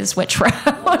road is which road.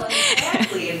 Well,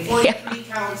 exactly. And 43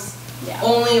 counts. Yeah.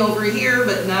 Only over here,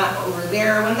 but not over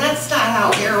there. When that's not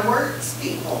how air works,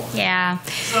 people. Yeah.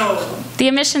 So the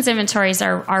emissions inventories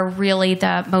are really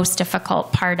the most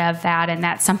difficult part of that, and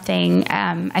that's something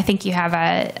I think you have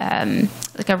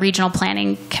like a regional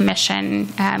planning commission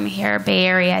here, Bay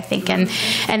Area, I think, and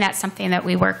that's something that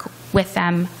we work with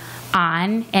them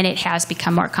on, and it has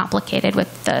become more complicated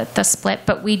with the split.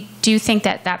 But we do think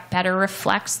that better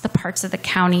reflects the parts of the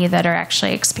county that are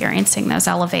actually experiencing those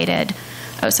elevated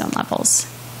ozone levels.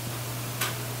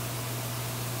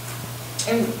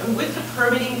 And with the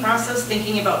permitting process,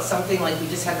 thinking about something like we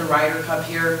just had the Ryder Cup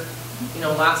here, you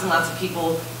know, lots and lots of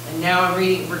people, and now I'm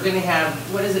reading we're going to have,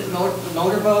 what is it,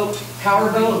 motorboat,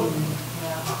 powerboat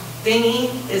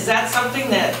thingy. Is that something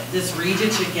that this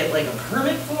region should get like a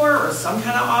permit for, or some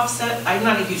kind of offset? I'm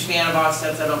not a huge fan of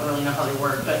offsets. I don't really know how they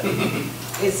work, but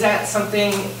is that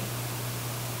something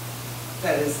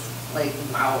that is like,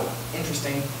 wow,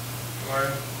 interesting?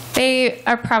 They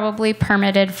are probably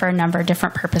permitted for a number of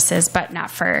different purposes, but not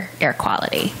for air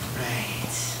quality.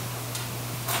 Right.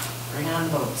 Bring on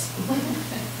boats.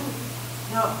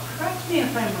 Now, correct me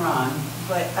if I'm wrong,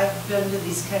 but I've been to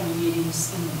these kind of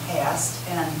meetings in the past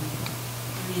and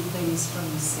read things from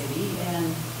the city,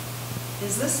 and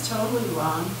is this totally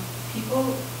wrong? People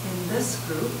in this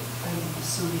group, I'm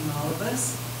assuming all of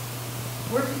us,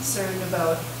 we're concerned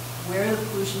about where the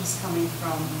pollution's coming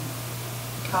from,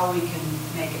 how we can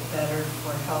make it better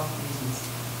for health reasons.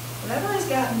 But I've always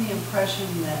gotten the impression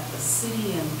that the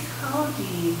city and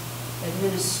county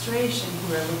administration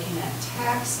who are looking at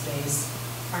tax base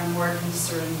are more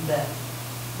concerned that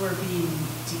we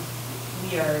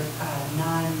are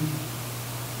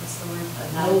what's the word?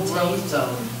 No growth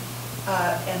zone.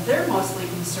 And they're mostly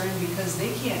concerned because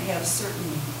they can't have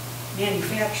certain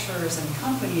manufacturers and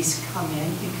companies come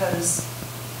in because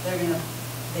they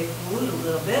pollute a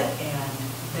little bit and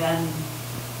then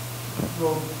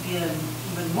will be in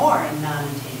even more in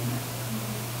non-attainment.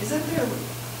 Isn't there,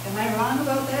 am I wrong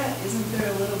about that? Isn't there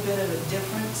a little bit of a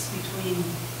difference between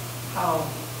how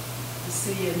the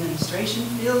city administration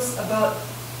feels about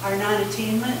our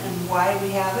non-attainment and why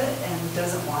we have it and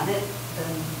doesn't want it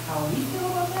than how we feel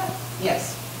about that?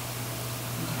 Yes.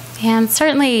 And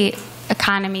certainly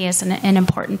economy is an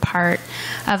important part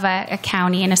of a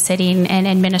county and a city and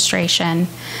administration.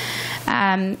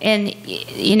 And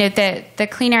you know, the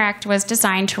Clean Air Act was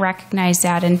designed to recognize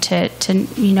that and to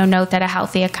note that a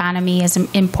healthy economy is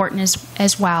important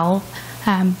as well.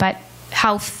 But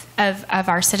health of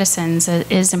our citizens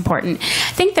is important.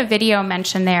 I think the video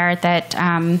mentioned there that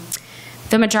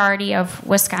the majority of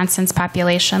Wisconsin's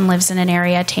population lives in an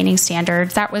area attaining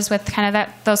standards. That was with kind of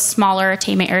those smaller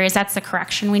attainment areas. That's the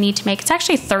correction we need to make. It's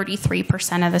actually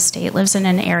 33% of the state lives in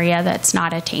an area that's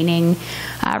not attaining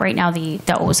right now the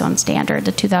ozone standard,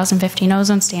 the 2015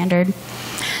 ozone standard.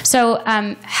 So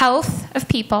health of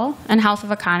people and health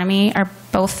of economy are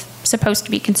both supposed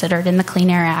to be considered in the Clean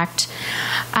Air Act.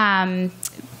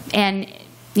 And,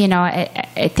 you know,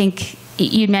 I think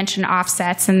you mentioned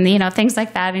offsets and, you know, things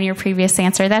like that in your previous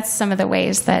answer. That's some of the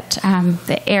ways that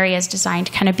the area is designed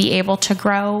to kind of be able to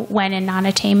grow when in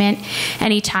non-attainment.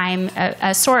 Anytime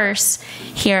a source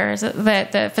here,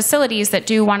 the facilities that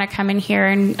do want to come in here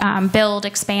and build,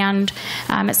 expand,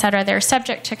 et cetera, they're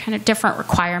subject to kind of different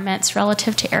requirements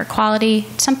relative to air quality.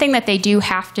 Something that they do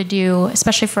have to do,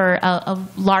 especially for a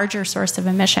larger source of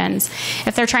emissions.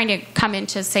 If they're trying to come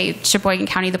into, say, Sheboygan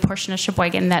County, the portion of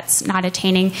Sheboygan that's not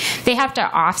attaining, they have to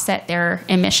offset their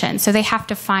emissions. So they have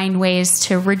to find ways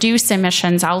to reduce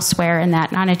emissions elsewhere in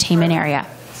that non-attainment area.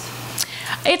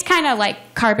 It's kind of like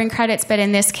carbon credits, but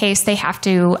in this case, they have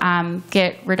to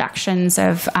get reductions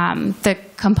of the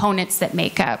components that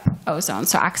make up ozone,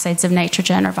 so oxides of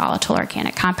nitrogen or volatile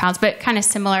organic compounds, but kind of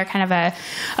similar, kind of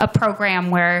a program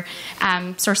where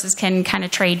sources can kind of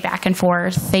trade back and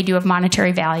forth. They do have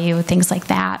monetary value, things like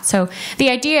that. So the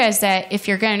idea is that if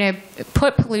you're going to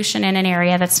put pollution in an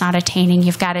area that's not attaining,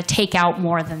 you've got to take out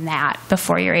more than that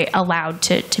before you're allowed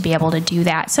to be able to do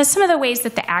that. So some of the ways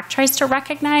that the Act tries to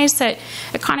recognize that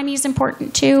economy is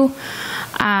important too.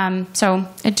 So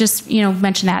it just, you know,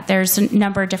 mention that there's a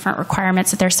number of different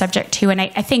requirements that they're subject to, and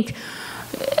I think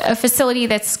a facility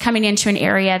that's coming into an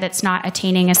area that's not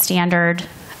attaining a standard,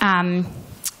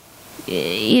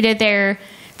 either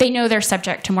they know they're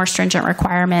subject to more stringent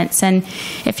requirements, and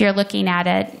if you're looking at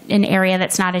an area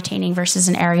that's not attaining versus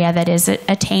an area that is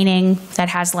attaining that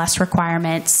has less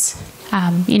requirements,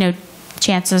 you know,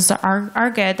 chances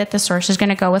are good that the source is going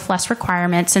to go with less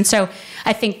requirements. And so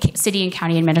I think city and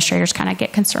county administrators kind of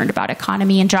get concerned about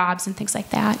economy and jobs and things like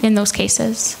that in those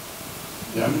cases.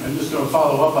 Yeah, I'm just going to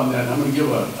follow up on that. I'm going to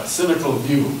give a cynical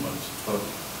view of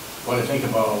what I think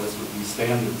about all this with these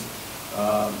standards.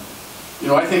 You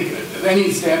know, I think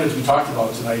any standards we talked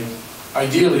about tonight,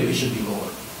 ideally they should be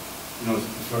lower, you know,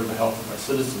 for the health of our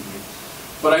citizenry.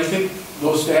 But I think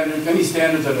those standards, any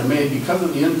standards that are made, because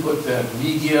of the input that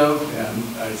we give, and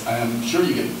I'm sure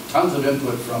you get tons of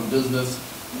input from business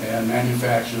and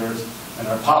manufacturers, and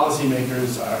our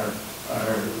policymakers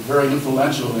are very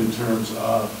influential in terms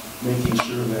of making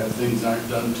sure that things aren't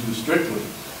done too strictly.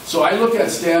 So I look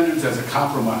at standards as a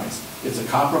compromise. It's a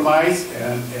compromise,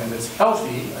 and it's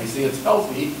healthy. I say it's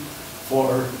healthy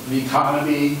for the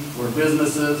economy, for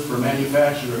businesses, for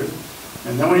manufacturers.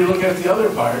 And then when you look at the other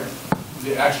part,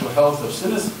 the actual health of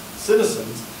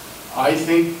citizens, I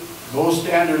think those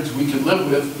standards we can live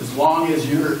with as long as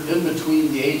you're in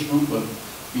between the age group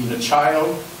of being a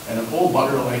child and an old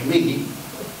bugger like me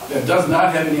that does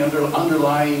not have any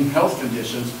underlying health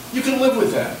conditions. You can live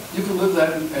with that. You can live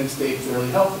that and stay fairly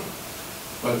healthy.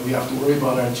 But we have to worry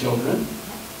about our children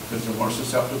because they're more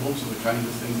susceptible to the kinds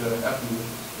of things that happen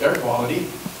with air quality,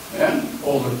 and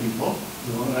older people.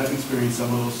 You know, and I've experienced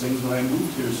some of those things when I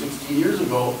moved here 16 years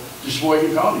ago to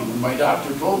Sheboygan County, when my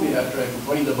doctor told me after I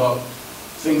complained about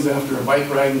things after a bike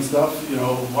ride and stuff, you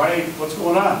know, what's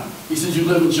going on? He said, you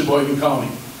live in Sheboygan County.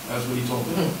 That's what he told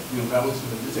me. You know, that was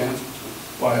his answer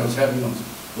to why I was having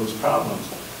those problems.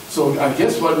 So I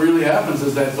guess what really happens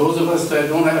is that those of us that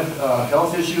don't have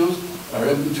health issues are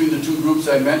in between the two groups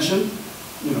I mentioned.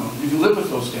 You know, you can live with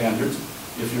those standards.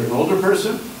 If you're an older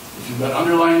person, if you've got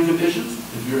underlying conditions,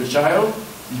 if you're a child,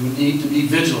 you need to be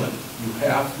vigilant. You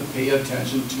have to pay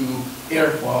attention to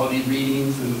air quality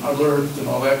readings and alerts and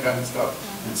all that kind of stuff.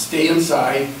 And stay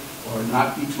inside or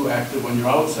not be too active when you're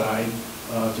outside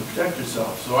to protect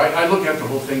yourself. So I look at the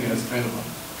whole thing as kind of a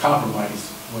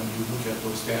compromise when you look at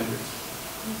those standards.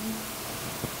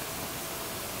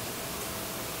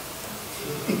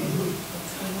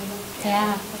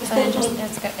 Yeah, that's an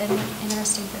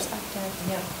interesting perspective.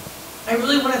 Yeah. I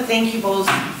really want to thank you both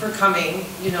for coming.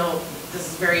 You know,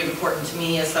 this is very important to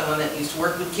me as someone that used to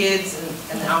work with kids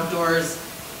and the outdoors.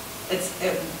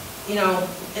 You know,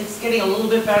 it's getting a little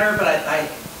bit better, but I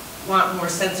want more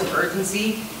sense of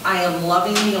urgency. I am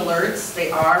loving the alerts. They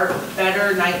are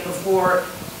better night before,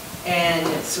 and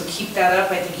so keep that up.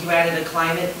 I think you added a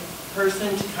climate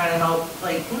person to kind of help,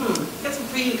 like, we got some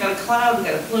preview, we got a cloud, we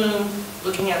got a plume,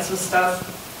 looking at some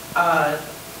stuff.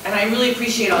 And I really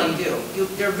appreciate all you do.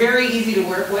 They're very easy to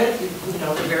work with. You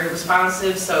know, they're very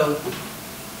responsive, so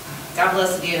God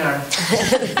bless the DNR.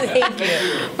 Thank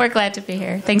you. We're glad to be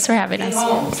here. Thanks for having us. Stay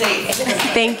home, safe.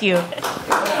 Thank you. Yay.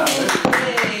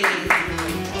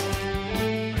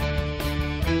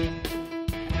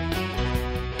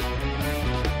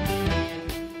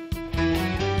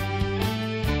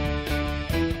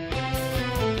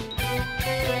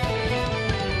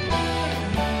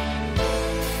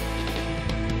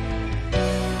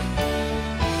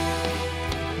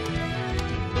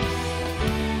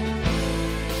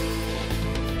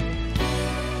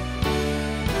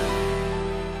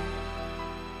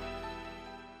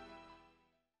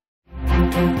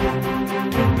 Thank you.